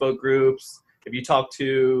couple Facebook groups. If you talk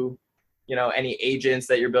to, any agents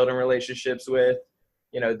that you're building relationships with,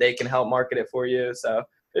 they can help market it for you. So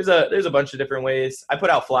there's a bunch of different ways. I put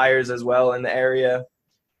out flyers as well in the area.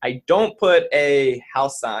 I don't put a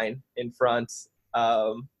house sign in front,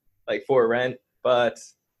 like for rent, but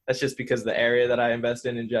that's just because of the area that I invest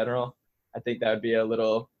in general. I think that would be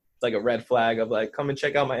like a red flag of like, come and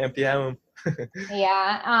check out my empty home.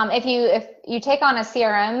 Yeah. If you take on a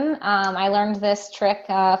CRM, I learned this trick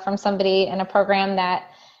from somebody in a program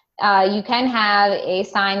that you can have a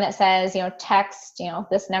sign that says, text,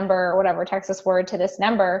 this number or whatever, text this word to this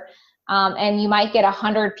number. And you might get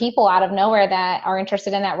 100 people out of nowhere that are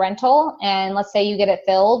interested in that rental. And let's say you get it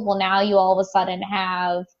filled. Well, now you all of a sudden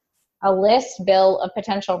have a list built of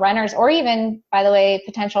potential renters, or even, by the way,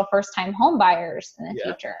 potential first-time home buyers in the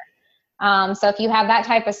future. So if you have that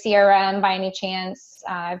type of CRM by any chance,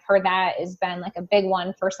 I've heard that has been like a big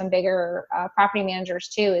one for some bigger property managers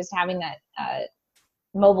too, is having that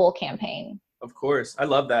mobile campaign. Of course. I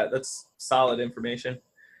love that. That's solid information.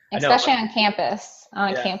 Especially on campus.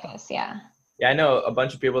 Yeah. Yeah, I know a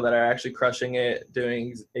bunch of people that are actually crushing it,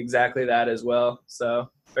 doing exactly that as well. So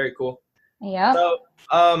very cool. Yeah. So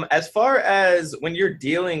as far as when you're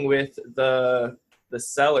dealing with the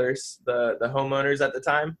sellers, the homeowners at the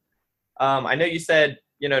time, I know you said,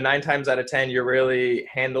 9 times out of 10, you're really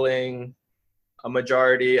handling a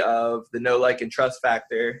majority of the know, like, and trust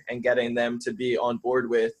factor and getting them to be on board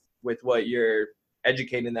with what you're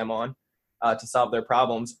educating them on to solve their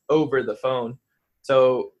problems over the phone.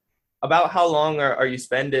 So about how long are you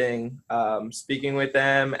spending speaking with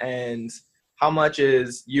them, and how much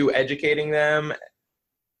is you educating them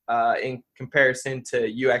in comparison to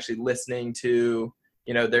you actually listening to,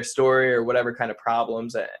 their story or whatever kind of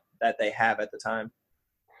problems that they have at the time?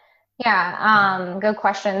 Yeah, good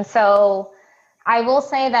question. So I will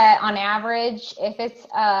say that on average, if it's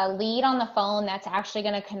a lead on the phone that's actually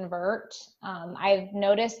going to convert, I've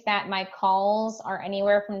noticed that my calls are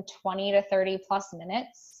anywhere from 20 to 30 plus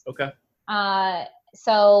minutes. Okay.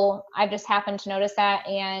 So I've just happened to notice that.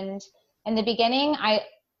 And in the beginning,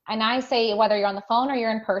 I say, whether you're on the phone or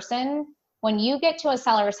you're in person, when you get to a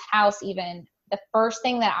seller's house, even the first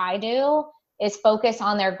thing that I do is focus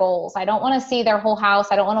on their goals. I don't want to see their whole house.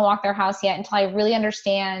 I don't want to walk their house yet until I really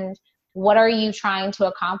understand, what are you trying to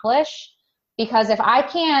accomplish? Because if I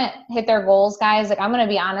can't hit their goals, guys, like, I'm going to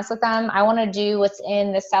be honest with them. I want to do what's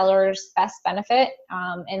in the seller's best benefit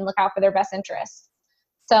and look out for their best interest.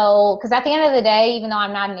 So, because at the end of the day, even though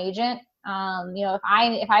I'm not an agent,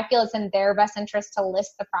 if I feel it's in their best interest to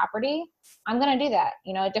list the property, I'm going to do that.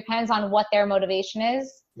 It depends on what their motivation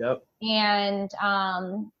is. Yep. And,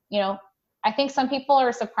 I think some people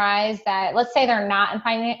are surprised that, let's say they're not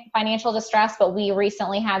in financial distress, but we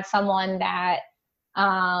recently had someone that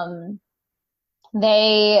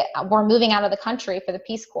they were moving out of the country for the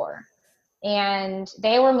Peace Corps, and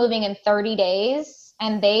they were moving in 30 days,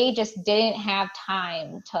 and they just didn't have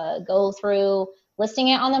time to go through listing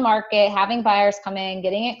it on the market, having buyers come in,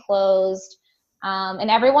 getting it closed. And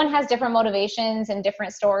everyone has different motivations and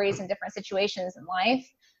different stories and different situations in life.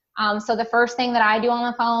 So the first thing that I do on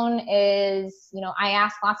the phone is, I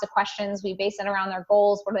ask lots of questions. We base it around their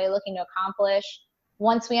goals. What are they looking to accomplish?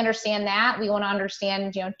 Once we understand that, we want to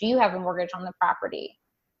understand, do you have a mortgage on the property?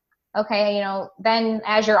 Okay, then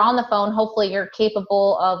as you're on the phone, hopefully you're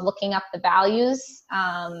capable of looking up the values.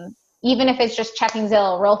 Even if it's just checking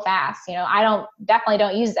Zillow real fast, I definitely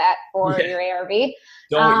don't use that for your ARV.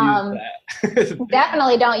 Don't use that.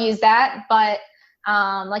 Definitely don't use that. But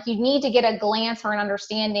you need to get a glance or an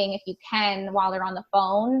understanding, if you can, while they're on the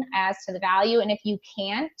phone, as to the value. And if you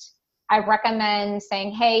can't, I recommend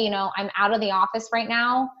saying, hey, I'm out of the office right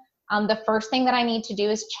now. The first thing that I need to do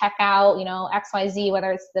is check out, XYZ,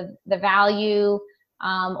 whether it's the value,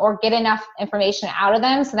 or get enough information out of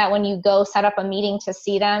them so that when you go set up a meeting to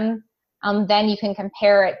see them, then you can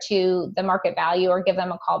compare it to the market value or give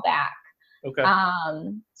them a call back. Okay.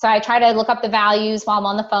 So I try to look up the values while I'm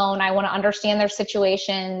on the phone. I want to understand their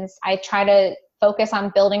situations. I try to focus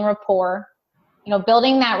on building rapport.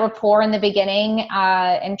 Building that rapport in the beginning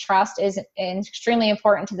and trust is extremely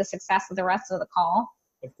important to the success of the rest of the call.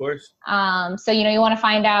 Of course. So, you want to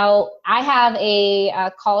find out, I have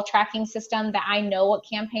a call tracking system that I know what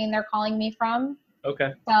campaign they're calling me from.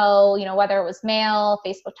 Okay. So, whether it was mail,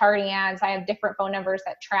 Facebook targeting ads, I have different phone numbers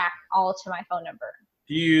that track all to my phone number.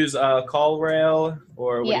 Do you use CallRail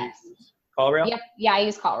or what? Yes. Do you use? CallRail? Yep. Yeah, I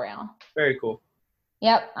use CallRail. Very cool.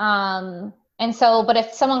 Yep. And so, but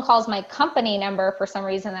if someone calls my company number for some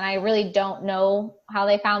reason, then I really don't know how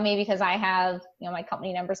they found me, because I have, my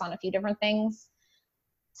company numbers on a few different things.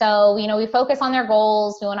 So, we focus on their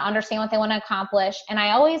goals. We want to understand what they want to accomplish. And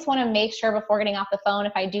I always want to make sure before getting off the phone,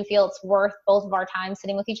 if I do feel it's worth both of our time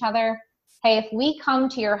sitting with each other, hey, if we come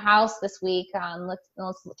to your house this week, let's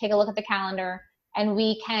take a look at the calendar, and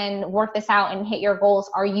we can work this out and hit your goals.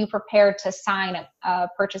 Are you prepared to sign a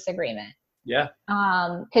purchase agreement? Yeah.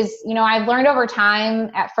 Because, I've learned over time,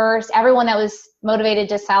 at first, everyone that was motivated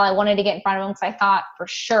to sell, I wanted to get in front of them because I thought for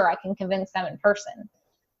sure I can convince them in person.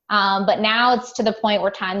 But now it's to the point where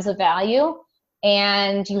time's of value,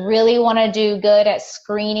 and you really want to do good at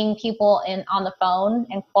screening people on the phone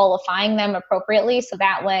and qualifying them appropriately. So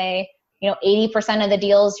that way, 80% of the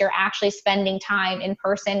deals you're actually spending time in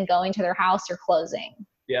person, going to their house or closing.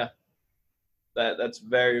 Yeah. That's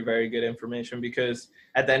very, very good information, because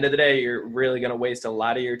at the end of the day, you're really going to waste a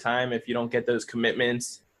lot of your time if you don't get those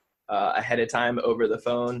commitments ahead of time over the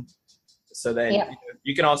phone. So then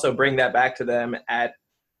you can also bring that back to them at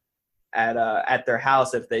their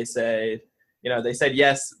house. If they say, they said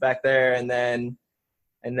yes back there, and then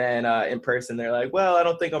in person they're like, well, I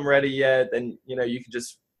don't think I'm ready yet. Then, you can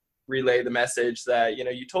just relay the message that,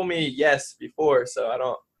 you told me yes before, so I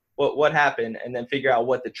don't, what happened, and then figure out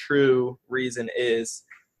what the true reason is,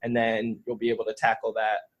 and then you'll be able to tackle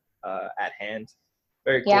that at hand.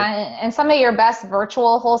 Very cool. Yeah, and some of your best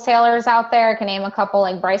virtual wholesalers out there, I can name a couple,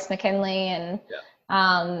 like Bryce McKinley, and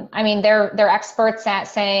they're experts at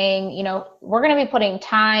saying, we're going to be putting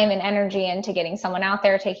time and energy into getting someone out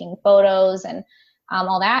there, taking photos and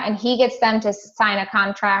all that, and he gets them to sign a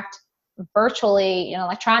contract virtually,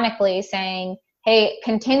 electronically, saying, hey,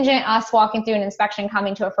 contingent us walking through an inspection,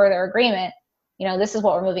 coming to a further agreement, this is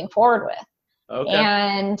what we're moving forward with. Okay.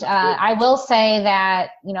 And I will say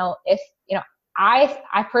that, if,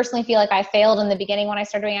 I personally feel like I failed in the beginning when I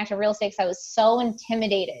started doing active real estate, because I was so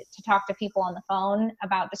intimidated to talk to people on the phone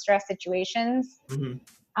about distressed situations,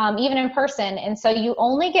 even in person. And so you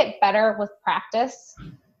only get better with practice.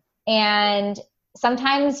 And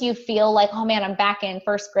sometimes you feel like, oh man, I'm back in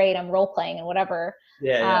first grade, I'm role playing and whatever.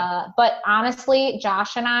 But honestly,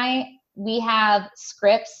 Josh and we have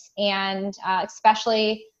scripts, and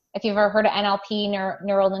especially if you've ever heard of NLP,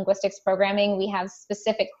 neuro-linguistics programming, we have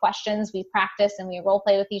specific questions we practice and we role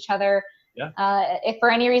play with each other. If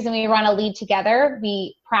for any reason we run a lead together,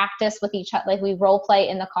 we practice with each other, like we role play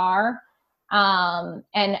in the car.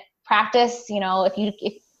 And practice,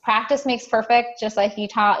 if practice makes perfect, just like you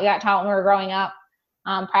got taught when we were growing up.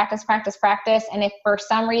 Practice. And if for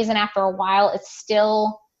some reason after a while it's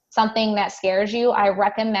still something that scares you, I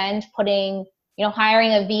recommend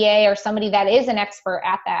hiring a VA or somebody that is an expert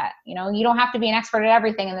at that. You don't have to be an expert at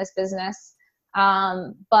everything in this business.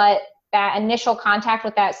 But that initial contact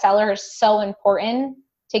with that seller is so important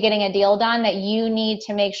to getting a deal done, that you need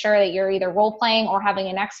to make sure that you're either role playing or having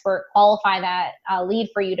an expert qualify that lead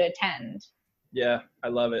for you to attend. Yeah, I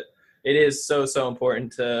love it. It is so, so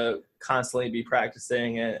important to constantly be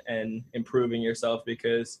practicing and improving yourself,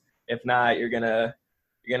 because if not, you're gonna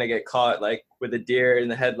get caught like with a deer in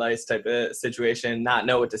the headlights type of situation, not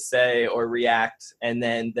know what to say or react, and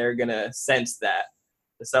then they're gonna sense that.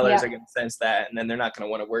 The sellers are gonna sense that, and then they're not gonna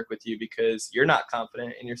want to work with you because you're not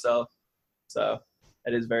confident in yourself. So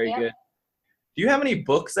that is very good. Do you have any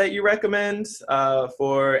books that you recommend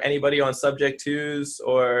for anybody on subject twos,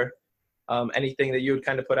 or anything that you would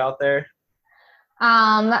kind of put out there?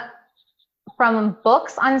 From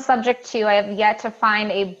books on subject two, I have yet to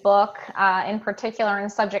find a book in particular in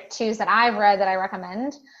subject twos that I've read that I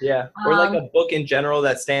recommend. Yeah, or like a book in general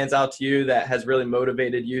that stands out to you that has really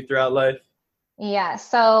motivated you throughout life. Yeah,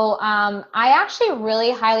 so I actually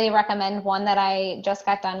really highly recommend one that I just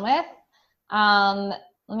got done with.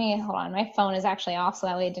 Let me, hold on, my phone is actually off, so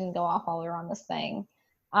that way it didn't go off while we were on this thing.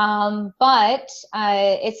 But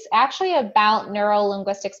it's actually about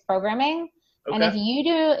neuro-linguistics programming. Okay. And if you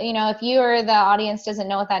do, if you or the audience doesn't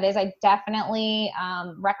know what that is, I definitely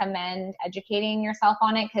recommend educating yourself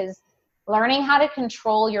on it, because learning how to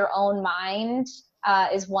control your own mind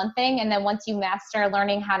is one thing. And then once you master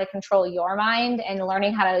learning how to control your mind and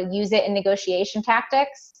learning how to use it in negotiation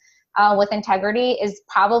tactics with integrity is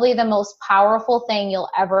probably the most powerful thing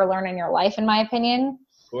you'll ever learn in your life, in my opinion.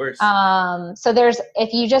 Of course. So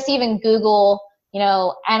if you just even Google,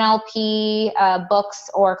 NLP books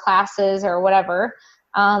or classes or whatever,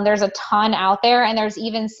 there's a ton out there, and there's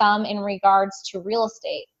even some in regards to real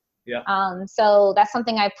estate. Yeah. So that's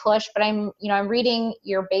something I push, but I'm reading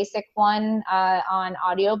your basic one on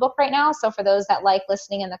audiobook right now. So for those that like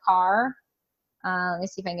listening in the car, Let me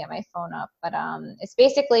see if I can get my phone up, but it's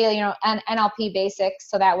basically, an NLP basics.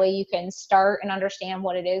 So that way you can start and understand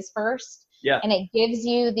what it is first. Yeah. And it gives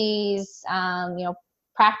you these,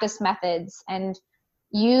 practice methods, and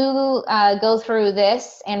you go through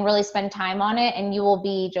this and really spend time on it, and you will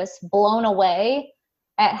be just blown away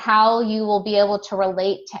at how you will be able to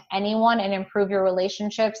relate to anyone and improve your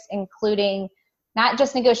relationships, including not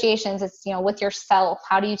just negotiations. It's, with yourself.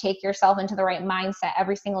 How do you take yourself into the right mindset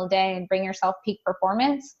every single day and bring yourself peak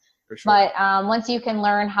performance? For sure. But once you can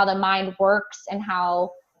learn how the mind works and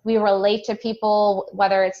how we relate to people,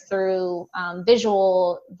 whether it's through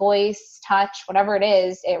visual, voice, touch, whatever it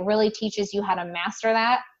is, it really teaches you how to master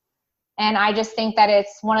that. And I just think that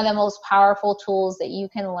it's one of the most powerful tools that you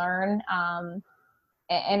can learn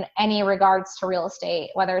in any regards to real estate,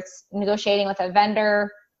 whether it's negotiating with a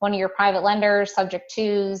vendor, one of your private lenders, subject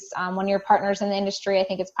twos, one of your partners in the industry. I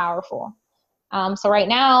think it's powerful. So right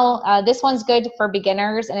now, this one's good for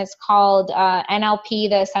beginners, and it's called NLP,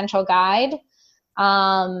 The Essential Guide.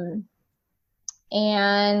 And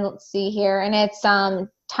let's see here, and it's Tom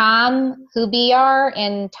Hubiar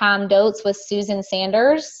and Tom Dotes with Susan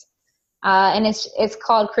Sanders. And it's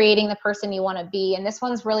called Creating the Person You Want to Be. And this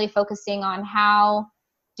one's really focusing on how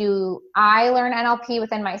do I learn NLP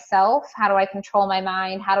within myself? How do I control my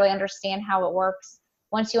mind? How do I understand how it works?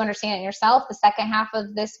 Once you understand it yourself, the second half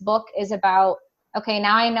of this book is about, okay,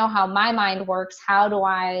 now I know how my mind works. How do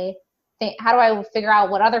I think? How do I figure out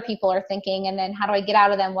what other people are thinking? And then how do I get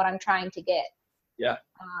out of them what I'm trying to get? Yeah.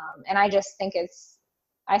 And I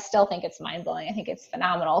still think it's mind blowing. I think it's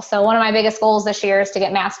phenomenal. So one of my biggest goals this year is to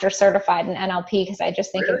get master certified in NLP, because I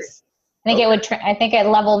just think Really? I think it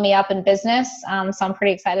leveled me up in business. So I'm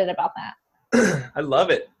pretty excited about that. I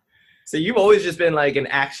love it. So you've always just been like an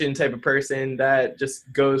action type of person that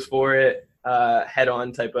just goes for it, head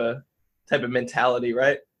on type of mentality,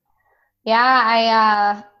 right?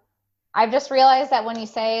 Yeah. I've just realized that when you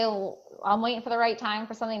say, I'm waiting for the right time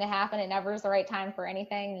for something to happen, it never is the right time for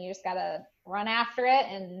anything. You just got to run after it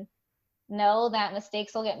and know that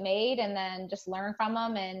mistakes will get made, and then just learn from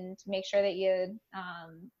them and make sure that you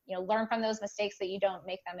learn from those mistakes, that you don't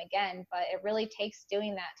make them again. But it really takes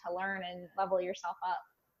doing that to learn and level yourself up.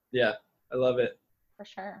 Yeah, I love it. For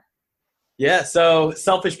sure. Yeah, so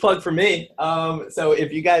selfish plug for me. So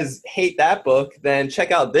if you guys hate that book, then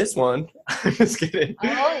check out this one. I'm just kidding.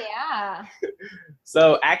 Oh, yeah.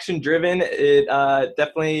 So Action Driven, it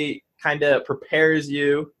definitely kind of prepares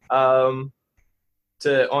you on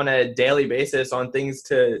a daily basis on things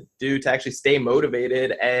to do to actually stay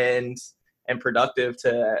motivated and productive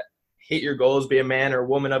to hit your goals, be a man or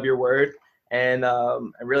woman of your word, and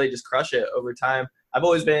really just crush it over time. I've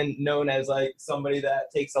always been known as like somebody that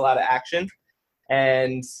takes a lot of action,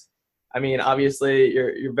 and I mean, obviously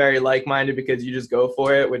you're very like-minded because you just go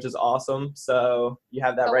for it, which is awesome. So you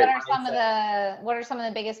have that So right mindset. What are some of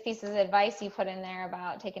the biggest pieces of advice you put in there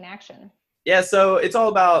about taking action? Yeah, so it's all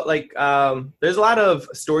about like there's a lot of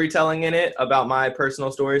storytelling in it about my personal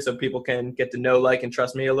story, so people can get to know, like, and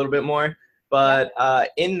trust me a little bit more. But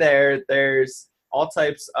in there's all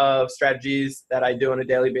types of strategies that I do on a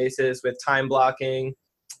daily basis, with time blocking,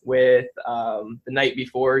 with the night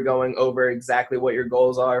before going over exactly what your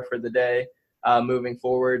goals are for the day moving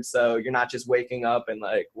forward. So you're not just waking up and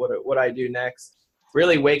like, what I do next.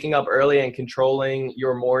 Really waking up early and controlling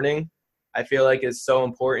your morning, I feel like, is so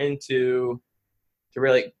important to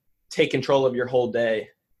really take control of your whole day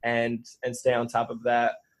and stay on top of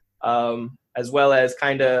that, as well as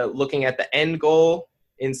kind of looking at the end goal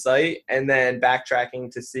in sight and then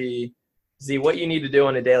backtracking to see what you need to do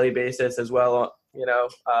on a daily basis as well,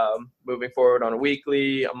 moving forward on a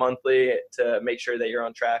weekly, a monthly, to make sure that you're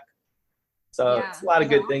on track. So it's a lot of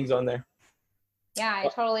good things on there. Yeah, I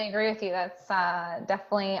totally agree with you. That's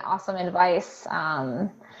definitely awesome advice. I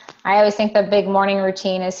always think the big morning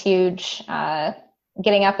routine is huge.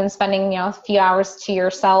 Getting up and spending, a few hours to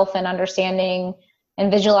yourself and understanding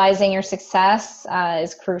and visualizing your success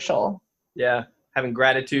is crucial. Yeah. Having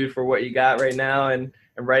gratitude for what you got right now and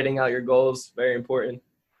writing out your goals, very important.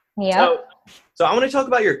 Yeah. So I want to talk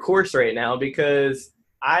about your course right now, because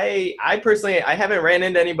I personally, I haven't ran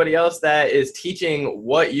into anybody else that is teaching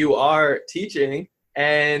what you are teaching,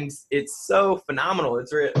 and it's so phenomenal.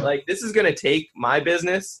 It's like, this is going to take my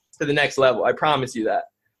business to the next level. I promise you that.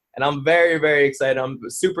 And I'm very, very excited. I'm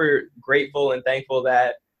super grateful and thankful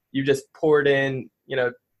that you just poured in,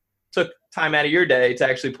 took time out of your day to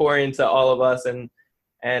actually pour into all of us and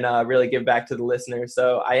really give back to the listeners.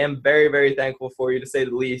 So I am very, very thankful for you, to say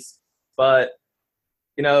the least. But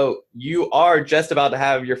you are just about to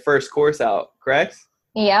have your first course out, correct?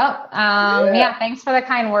 Yep. Yeah. Thanks for the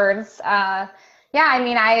kind words. Yeah. I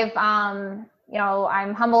mean, I've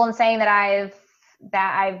I'm humble in saying that I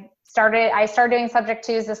started doing subject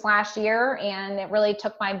twos this last year, and it really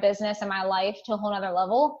took my business and my life to a whole nother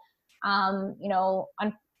level.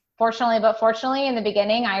 Unfortunately, but fortunately, in the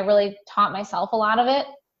beginning, I really taught myself a lot of it.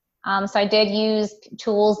 So I did use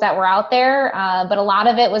tools that were out there, but a lot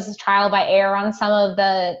of it was trial by error on some of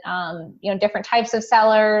the, different types of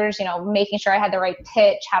sellers, making sure I had the right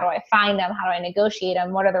pitch. How do I find them? How do I negotiate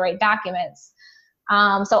them? What are the right documents?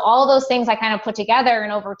 So all those things I kind of put together,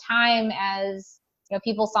 and over time, as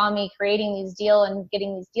people saw me creating these deals and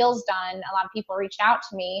getting these deals done, a lot of people reached out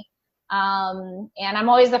to me. And I'm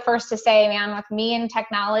always the first to say, man, with me and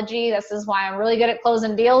technology, this is why I'm really good at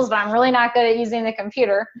closing deals, but I'm really not good at using the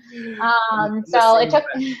computer. So it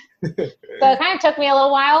kind of took me a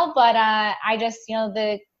little while, but I just,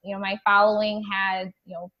 my following had,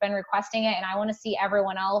 been requesting it, and I want to see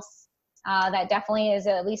everyone else that definitely is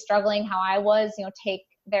at least struggling how I was, take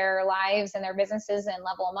their lives and their businesses and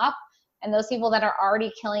level them up. And those people that are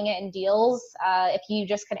already killing it in deals, if you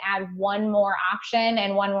just could add one more option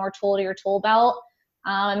and one more tool to your tool belt,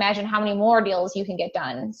 imagine how many more deals you can get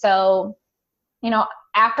done. So,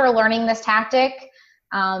 after learning this tactic,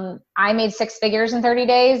 I made 6 figures in 30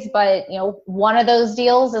 days, but, one of those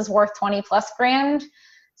deals is worth 20 plus grand.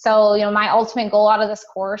 So, my ultimate goal out of this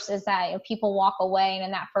course is that people walk away, and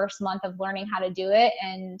in that first month of learning how to do it,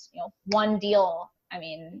 and, one deal,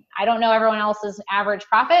 I don't know everyone else's average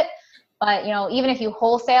profit, but, even if you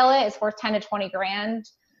wholesale it, it's worth 10 to 20 grand.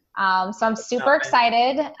 So I'm super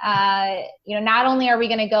excited. Not only are we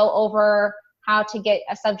going to go over how to get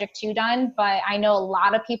a subject to done, but I know a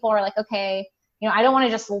lot of people are like, okay, I don't want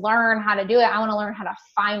to just learn how to do it. I want to learn how to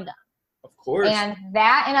find them. Of course. And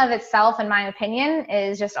that in of itself, in my opinion,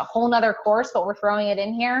 is just a whole nother course, but we're throwing it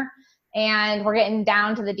in here. And we're getting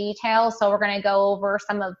down to the details. So we're going to go over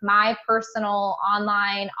some of my personal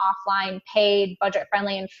online, offline, paid,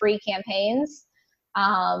 budget-friendly, and free campaigns.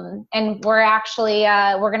 And we're actually,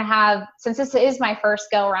 we're going to have, since this is my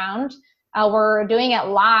first go around, we're doing it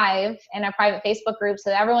live in a private Facebook group.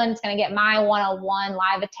 So everyone's going to get my one-on-one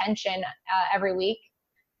live attention every week.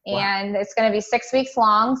 Wow. And it's going to be 6 weeks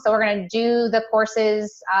long. So we're going to do the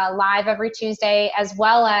courses live every Tuesday, as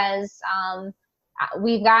well as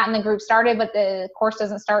we've gotten the group started, but the course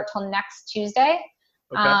doesn't start till next Tuesday.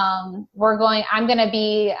 Okay. I'm going to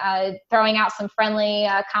be throwing out some friendly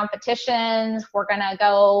competitions. We're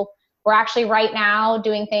actually right now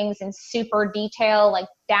doing things in super detail, like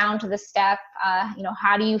down to the step.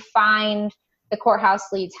 How do you find the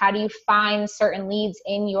courthouse leads? How do you find certain leads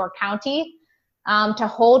in your county to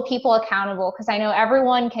hold people accountable? Because I know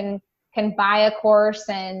everyone can buy a course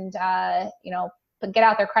and, get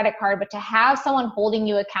out their credit card, but to have someone holding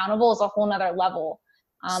you accountable is a whole nother level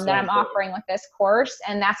that I'm offering with this course.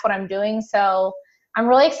 And that's what I'm doing. So I'm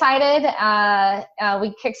really excited.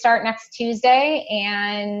 We kickstart next Tuesday,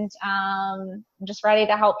 and I'm just ready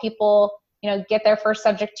to help people, get their first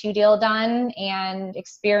subject to deal done and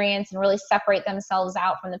experience and really separate themselves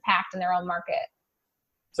out from the pack in their own market.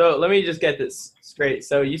 So let me just get this straight.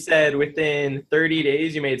 So you said within 30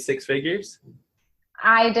 days you made 6 figures?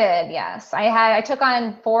 I did, yes. I took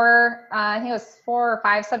on 4 or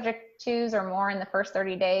 5 subject twos or more in the first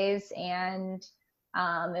 30 days. And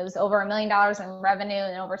it was over $1 million in revenue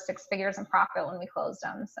and over 6 figures in profit when we closed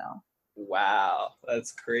them. So. Wow.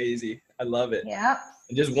 That's crazy. I love it. Yeah.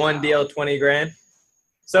 And just one deal, 20 grand.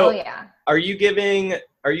 So yeah. Are you giving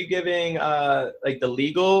like the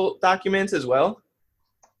legal documents as well?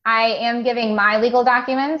 I am giving my legal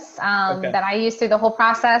documents that I use through the whole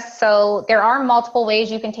process. So there are multiple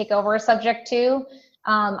ways you can take over a subject to.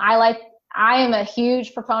 I am a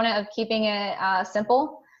huge proponent of keeping it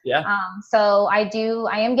simple. Yeah. So I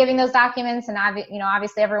am giving those documents, and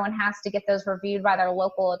obviously everyone has to get those reviewed by their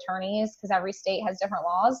local attorneys because every state has different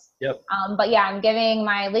laws. Yep. But yeah, I'm giving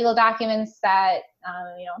my legal documents that,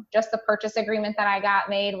 just the purchase agreement that I got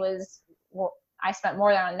made I spent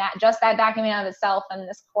more on that, just that document of itself, and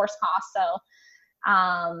this course cost. So,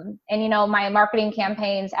 my marketing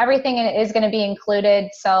campaigns, everything is going to be included.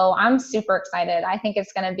 So I'm super excited. I think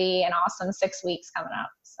it's going to be an awesome 6 weeks coming up.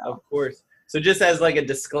 So. Of course. So just as like a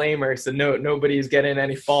disclaimer, so nobody's getting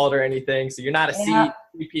any fault or anything. So you're not a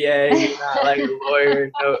CPA, you're not like a lawyer,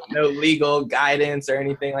 no legal guidance or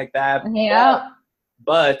anything like that. Yeah.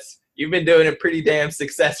 But you've been doing it pretty damn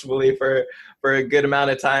successfully for a good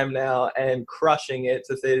amount of time now, and crushing it,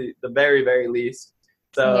 to say the very, very least.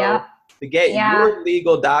 So to get your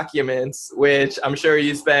legal documents, which I'm sure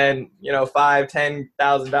you spend,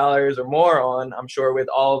 $5,000-$10,000 or more on, I'm sure with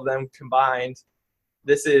all of them combined,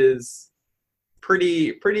 this is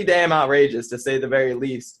pretty damn outrageous, to say the very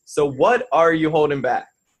least. So what are you holding back?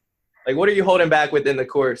 Like, what are you holding back within the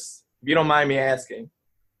course? If you don't mind me asking,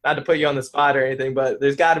 not to put you on the spot or anything, but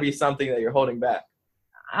there's got to be something that you're holding back.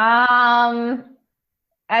 I'm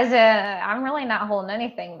really not holding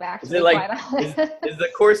anything back. Is it like, is the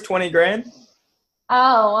course 20 grand?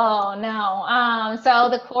 Oh no. So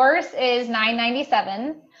the course is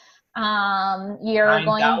 $997. You're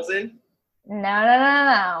 9,000?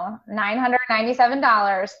 No.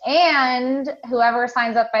 $997. And whoever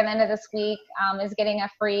signs up by the end of this week is getting a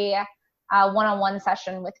free one-on-one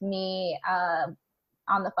session with me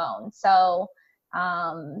on the phone. So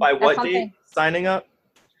by what date signing up?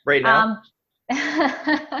 Right now?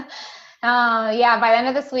 Yeah, by the end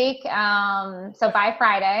of this week. So by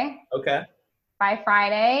Friday. Okay. By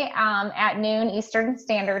Friday at noon Eastern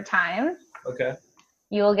Standard Time. Okay.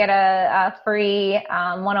 You will get a free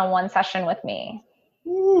one-on-one session with me.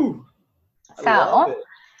 Ooh,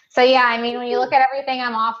 So yeah, I mean, when you look at everything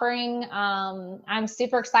I'm offering, I'm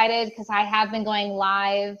super excited because I have been going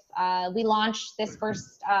live. We launched this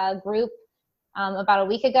first group about a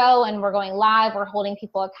week ago, and we're going live. We're holding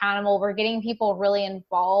people accountable. We're getting people really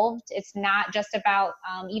involved. It's not just about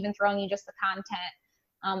even throwing you just the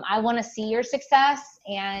content. I want to see your success,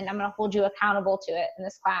 and I'm going to hold you accountable to it in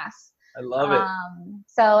this class. I love it.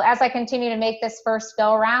 So as I continue to make this first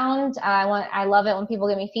go around, I love it when people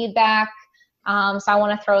give me feedback. So I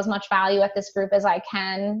want to throw as much value at this group as I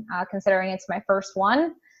can, considering it's my first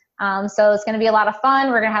one. So it's going to be a lot of fun.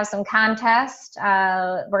 We're going to have some contests.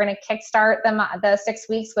 We're going to kickstart the 6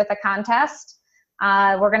 weeks with a contest.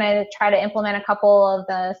 We're going to try to implement a couple of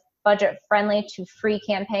the budget-friendly to free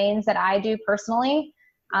campaigns that I do personally,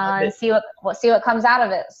 and see what comes out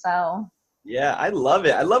of it. So. Yeah, I love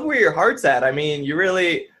it. I love where your heart's at. I mean, you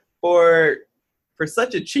really, for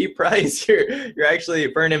such a cheap price, you're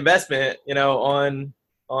actually, for an investment, on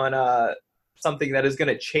something that is going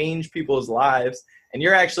to change people's lives. And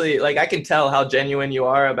you're actually, like, I can tell how genuine you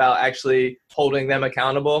are about actually holding them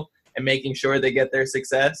accountable and making sure they get their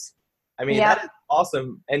success. I mean, That is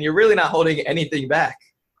awesome. And you're really not holding anything back.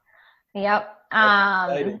 Yep.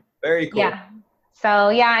 Very cool. Yeah. So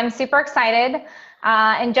yeah, I'm super excited.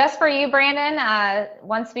 And just for you, Brandon,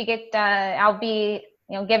 once we get, I'll be,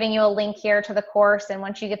 giving you a link here to the course. And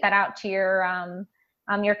once you get that out to your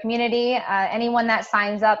community, anyone that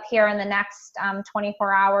signs up here in the next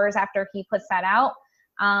 24 hours after he puts that out,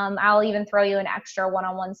 I'll even throw you an extra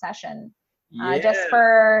one-on-one session, just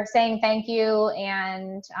for saying thank you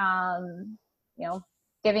and,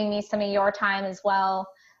 giving me some of your time as well.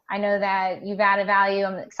 I know that you've added value.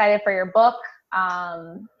 I'm excited for your book.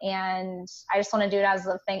 And I just want to do it as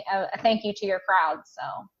a thank you to your crowd. So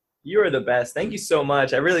you are the best. Thank you so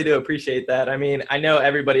much. I really do appreciate that. I mean, I know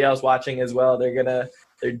everybody else watching as well. They're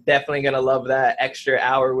definitely gonna love that extra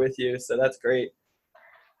hour with you. So that's great.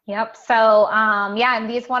 Yep. So and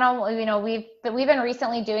these we've been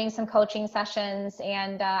recently doing some coaching sessions,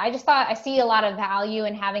 and I just thought I see a lot of value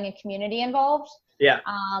in having a community involved. Yeah.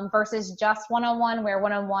 Versus just one-on-one, where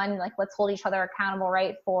one-on-one, like, let's hold each other accountable,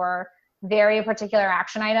 right, for very particular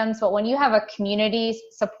action items. But when you have a community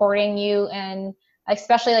supporting you, and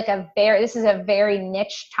especially like this is a very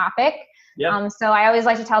niche topic. Yeah. So I always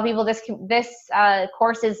like to tell people this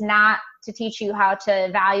course is not to teach you how to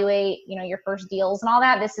evaluate, your first deals and all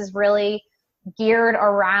that. This is really geared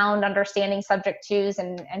around understanding subject twos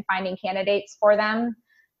and finding candidates for them.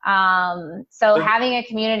 So having a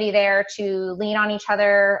community there to lean on each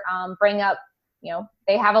other, bring up,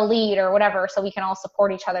 they have a lead or whatever, so we can all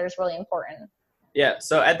support each other is really important. Yeah.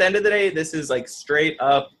 So at the end of the day, this is like straight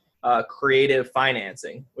up creative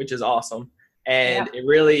financing, which is awesome. And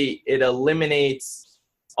it eliminates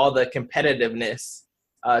all the competitiveness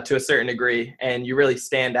to a certain degree. And you really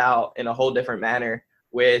stand out in a whole different manner,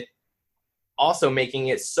 with also making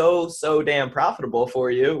it so damn profitable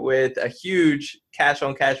for you with a huge cash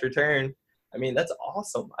on cash return. I mean, that's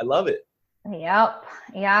awesome. I love it. Yep.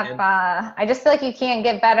 I just feel like you can't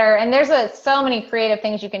get better. And there's so many creative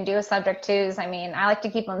things you can do with subject twos. I mean, I like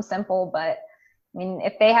to keep them simple, but I mean,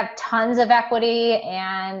 if they have tons of equity,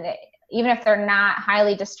 and even if they're not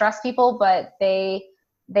highly distressed people, but they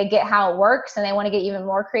get how it works and they want to get even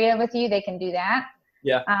more creative with you, they can do that.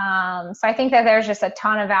 Yeah. So I think that there's just a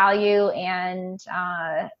ton of value, and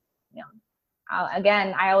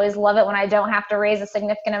again, I always love it when I don't have to raise a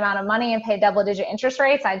significant amount of money and pay double-digit interest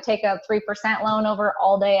rates. I'd take a 3% loan over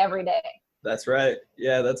all day, every day. That's right.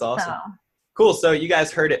 Yeah, that's awesome. So. Cool. So you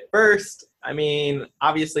guys heard it first. I mean,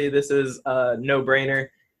 obviously this is a no-brainer.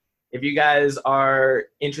 If you guys are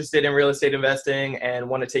interested in real estate investing and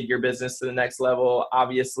want to take your business to the next level,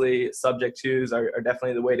 obviously subject twos are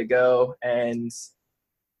definitely the way to go. And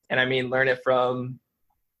I mean, learn it from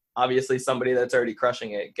obviously somebody that's already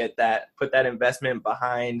crushing it. Put that investment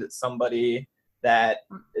behind somebody that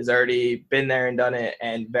has already been there and done it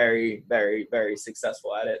and very, very, very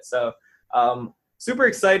successful at it. So super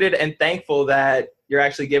excited and thankful that you're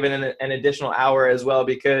actually given an additional hour as well,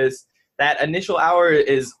 because that initial hour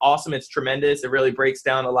is awesome. It's tremendous. It really breaks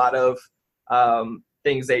down a lot of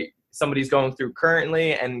things that somebody's going through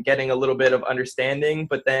currently and getting a little bit of understanding.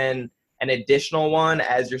 But then an additional one,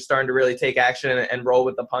 as you're starting to really take action and roll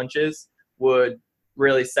with the punches, would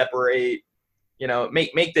really separate,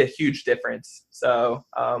 make the huge difference. So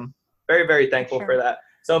very, very thankful for that.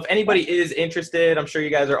 So if anybody is interested, I'm sure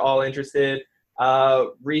you guys are all interested,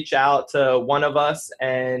 reach out to one of us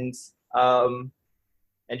and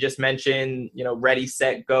just mention, Ready,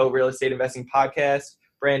 Set, Go Real Estate Investing Podcast,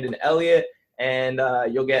 Brandon Elliott, and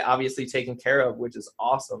you'll get obviously taken care of, which is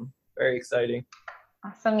awesome. Very exciting.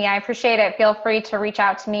 Awesome. Yeah, I appreciate it. Feel free to reach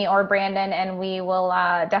out to me or Brandon, and we will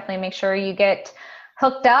definitely make sure you get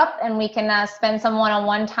hooked up and we can spend some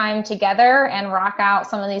one-on-one time together and rock out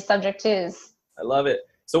some of these subject twos. I love it.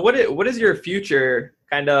 So what is your future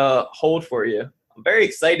kind of hold for you? I'm very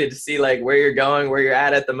excited to see like where you're going, where you're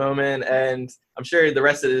at the moment. And I'm sure the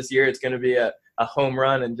rest of this year, it's going to be a home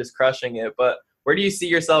run and just crushing it. But where do you see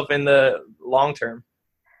yourself in the long term?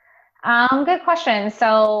 Good question.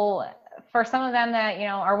 So for some of them that,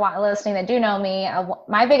 are listening that do know me,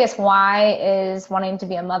 my biggest why is wanting to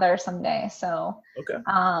be a mother someday. So okay.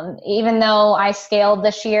 Even though I scaled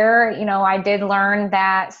this year, I did learn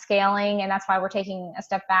that scaling, and that's why we're taking a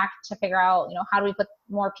step back to figure out, how do we put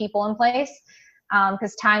more people in place?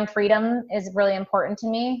 Because time freedom is really important to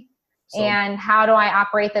me. So, and how do I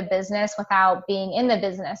operate the business without being in the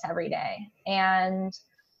business every day? And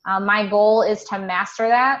my goal is to master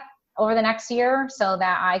that over the next year so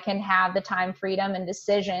that I can have the time freedom and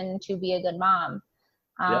decision to be a good mom.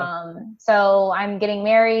 So I'm getting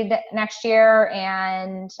married next year,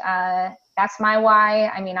 and that's my why.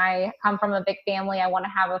 I mean, I come from a big family. I want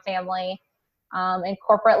to have a family. In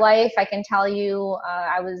corporate life, I can tell you,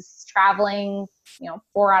 I was traveling,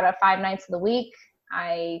 4 out of 5 nights of the week.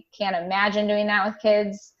 I can't imagine doing that with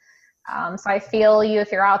kids. So I feel you if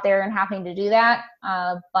you're out there and having to do that,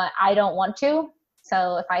 but I don't want to.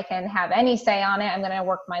 So if I can have any say on it, I'm going to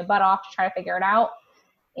work my butt off to try to figure it out.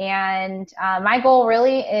 And my goal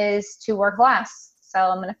really is to work less. So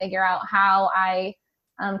I'm going to figure out how I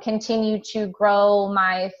continue to grow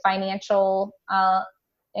my financial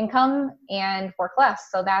income and work less.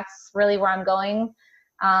 So that's really where I'm going.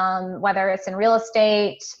 Whether it's in real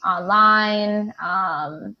estate, online,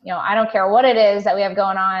 I don't care what it is that we have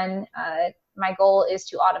going on. My goal is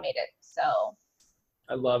to automate it. So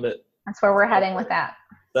I love it. That's where we're heading with that.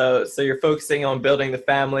 So you're focusing on building the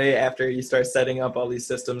family after you start setting up all these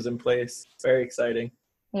systems in place. Very exciting.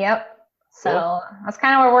 Yep. So that's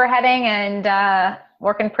kind of where we're heading, and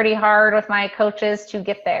working pretty hard with my coaches to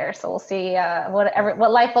get there. So we'll see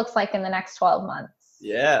what life looks like in the next 12 months.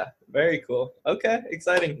 Yeah, very cool. Okay,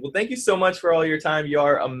 exciting. Well, thank you so much for all your time. You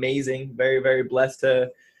are amazing. Very, very blessed to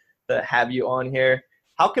have you on here.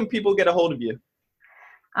 How can people get a hold of you?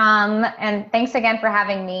 And thanks again for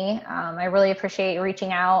having me. I really appreciate you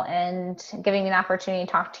reaching out and giving me the opportunity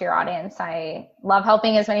to talk to your audience. I love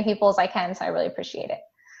helping as many people as I can, so I really appreciate it.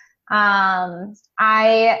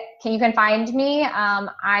 You can find me.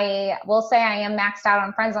 I will say I am maxed out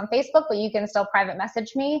on friends on Facebook, but you can still private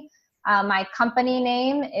message me. My company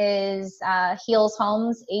name is Heels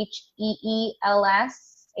Homes, HEELS,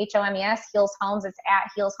 Heels Homes. It's at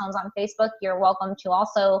Heels Homes on Facebook. You're welcome to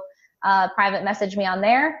also private message me on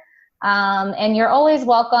there. And you're always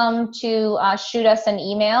welcome to shoot us an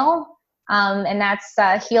email. And that's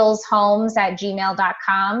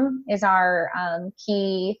heelshomes@gmail.com is our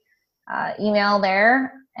key email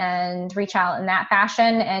there, and reach out in that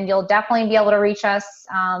fashion. And you'll definitely be able to reach us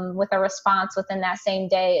with a response within that same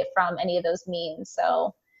day from any of those means.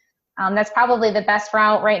 So that's probably the best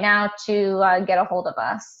route right now to get a hold of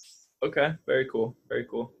us. Okay. Very cool. Very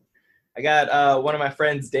cool. I got one of my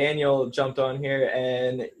friends, Daniel, jumped on here,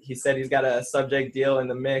 and he said he's got a subject deal in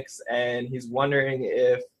the mix, and he's wondering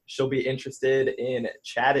if she'll be interested in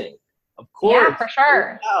chatting. Of course. Yeah, for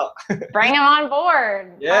sure. Bring him on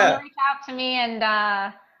board. Yeah. Reach out to me, and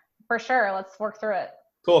for sure, let's work through it.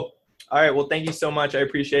 Cool. All right. Well, thank you so much. I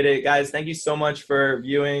appreciate it. Guys, thank you so much for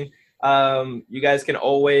viewing. You guys can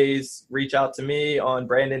always reach out to me on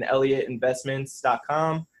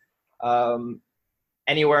BrandonElliottInvestments.com.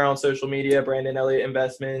 Anywhere on social media, Brandon Elliott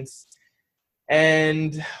Investments.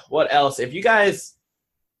 And what else? If you guys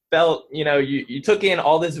felt, you took in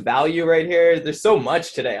all this value right here, there's so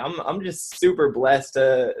much today. I'm just super blessed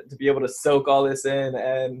to be able to soak all this in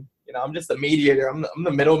and, I'm just the mediator. I'm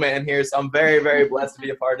the middleman here. So I'm very, very blessed to be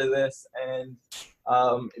a part of this. And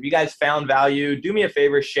if you guys found value, do me a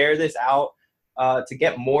favor, share this out to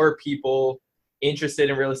get more people interested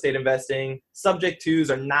in real estate investing. Subject twos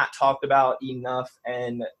are not talked about enough.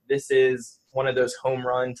 And this is one of those home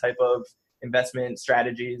run type of investment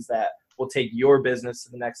strategies that will take your business to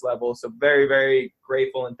the next level. So very, very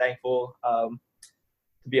grateful and thankful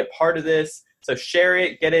to be a part of this. So share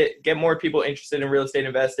it, get more people interested in real estate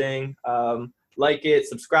investing. Like it,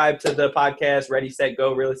 subscribe to the podcast, Ready, Set,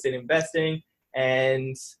 Go Real Estate Investing.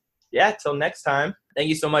 And yeah, till next time. Thank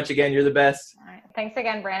you so much again. You're the best. All right. Thanks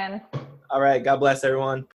again, Brandon. All right. God bless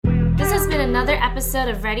everyone. This has been another episode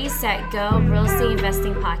of Ready, Set, Go Real Estate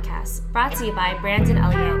Investing Podcast, brought to you by Brandon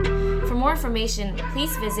Elliott. For more information,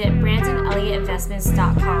 please visit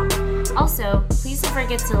BrandonElliottInvestments.com. Also, please don't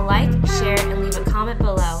forget to like, share, and leave a comment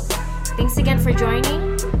below. Thanks again for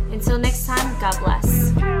joining. Until next time, God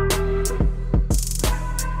bless.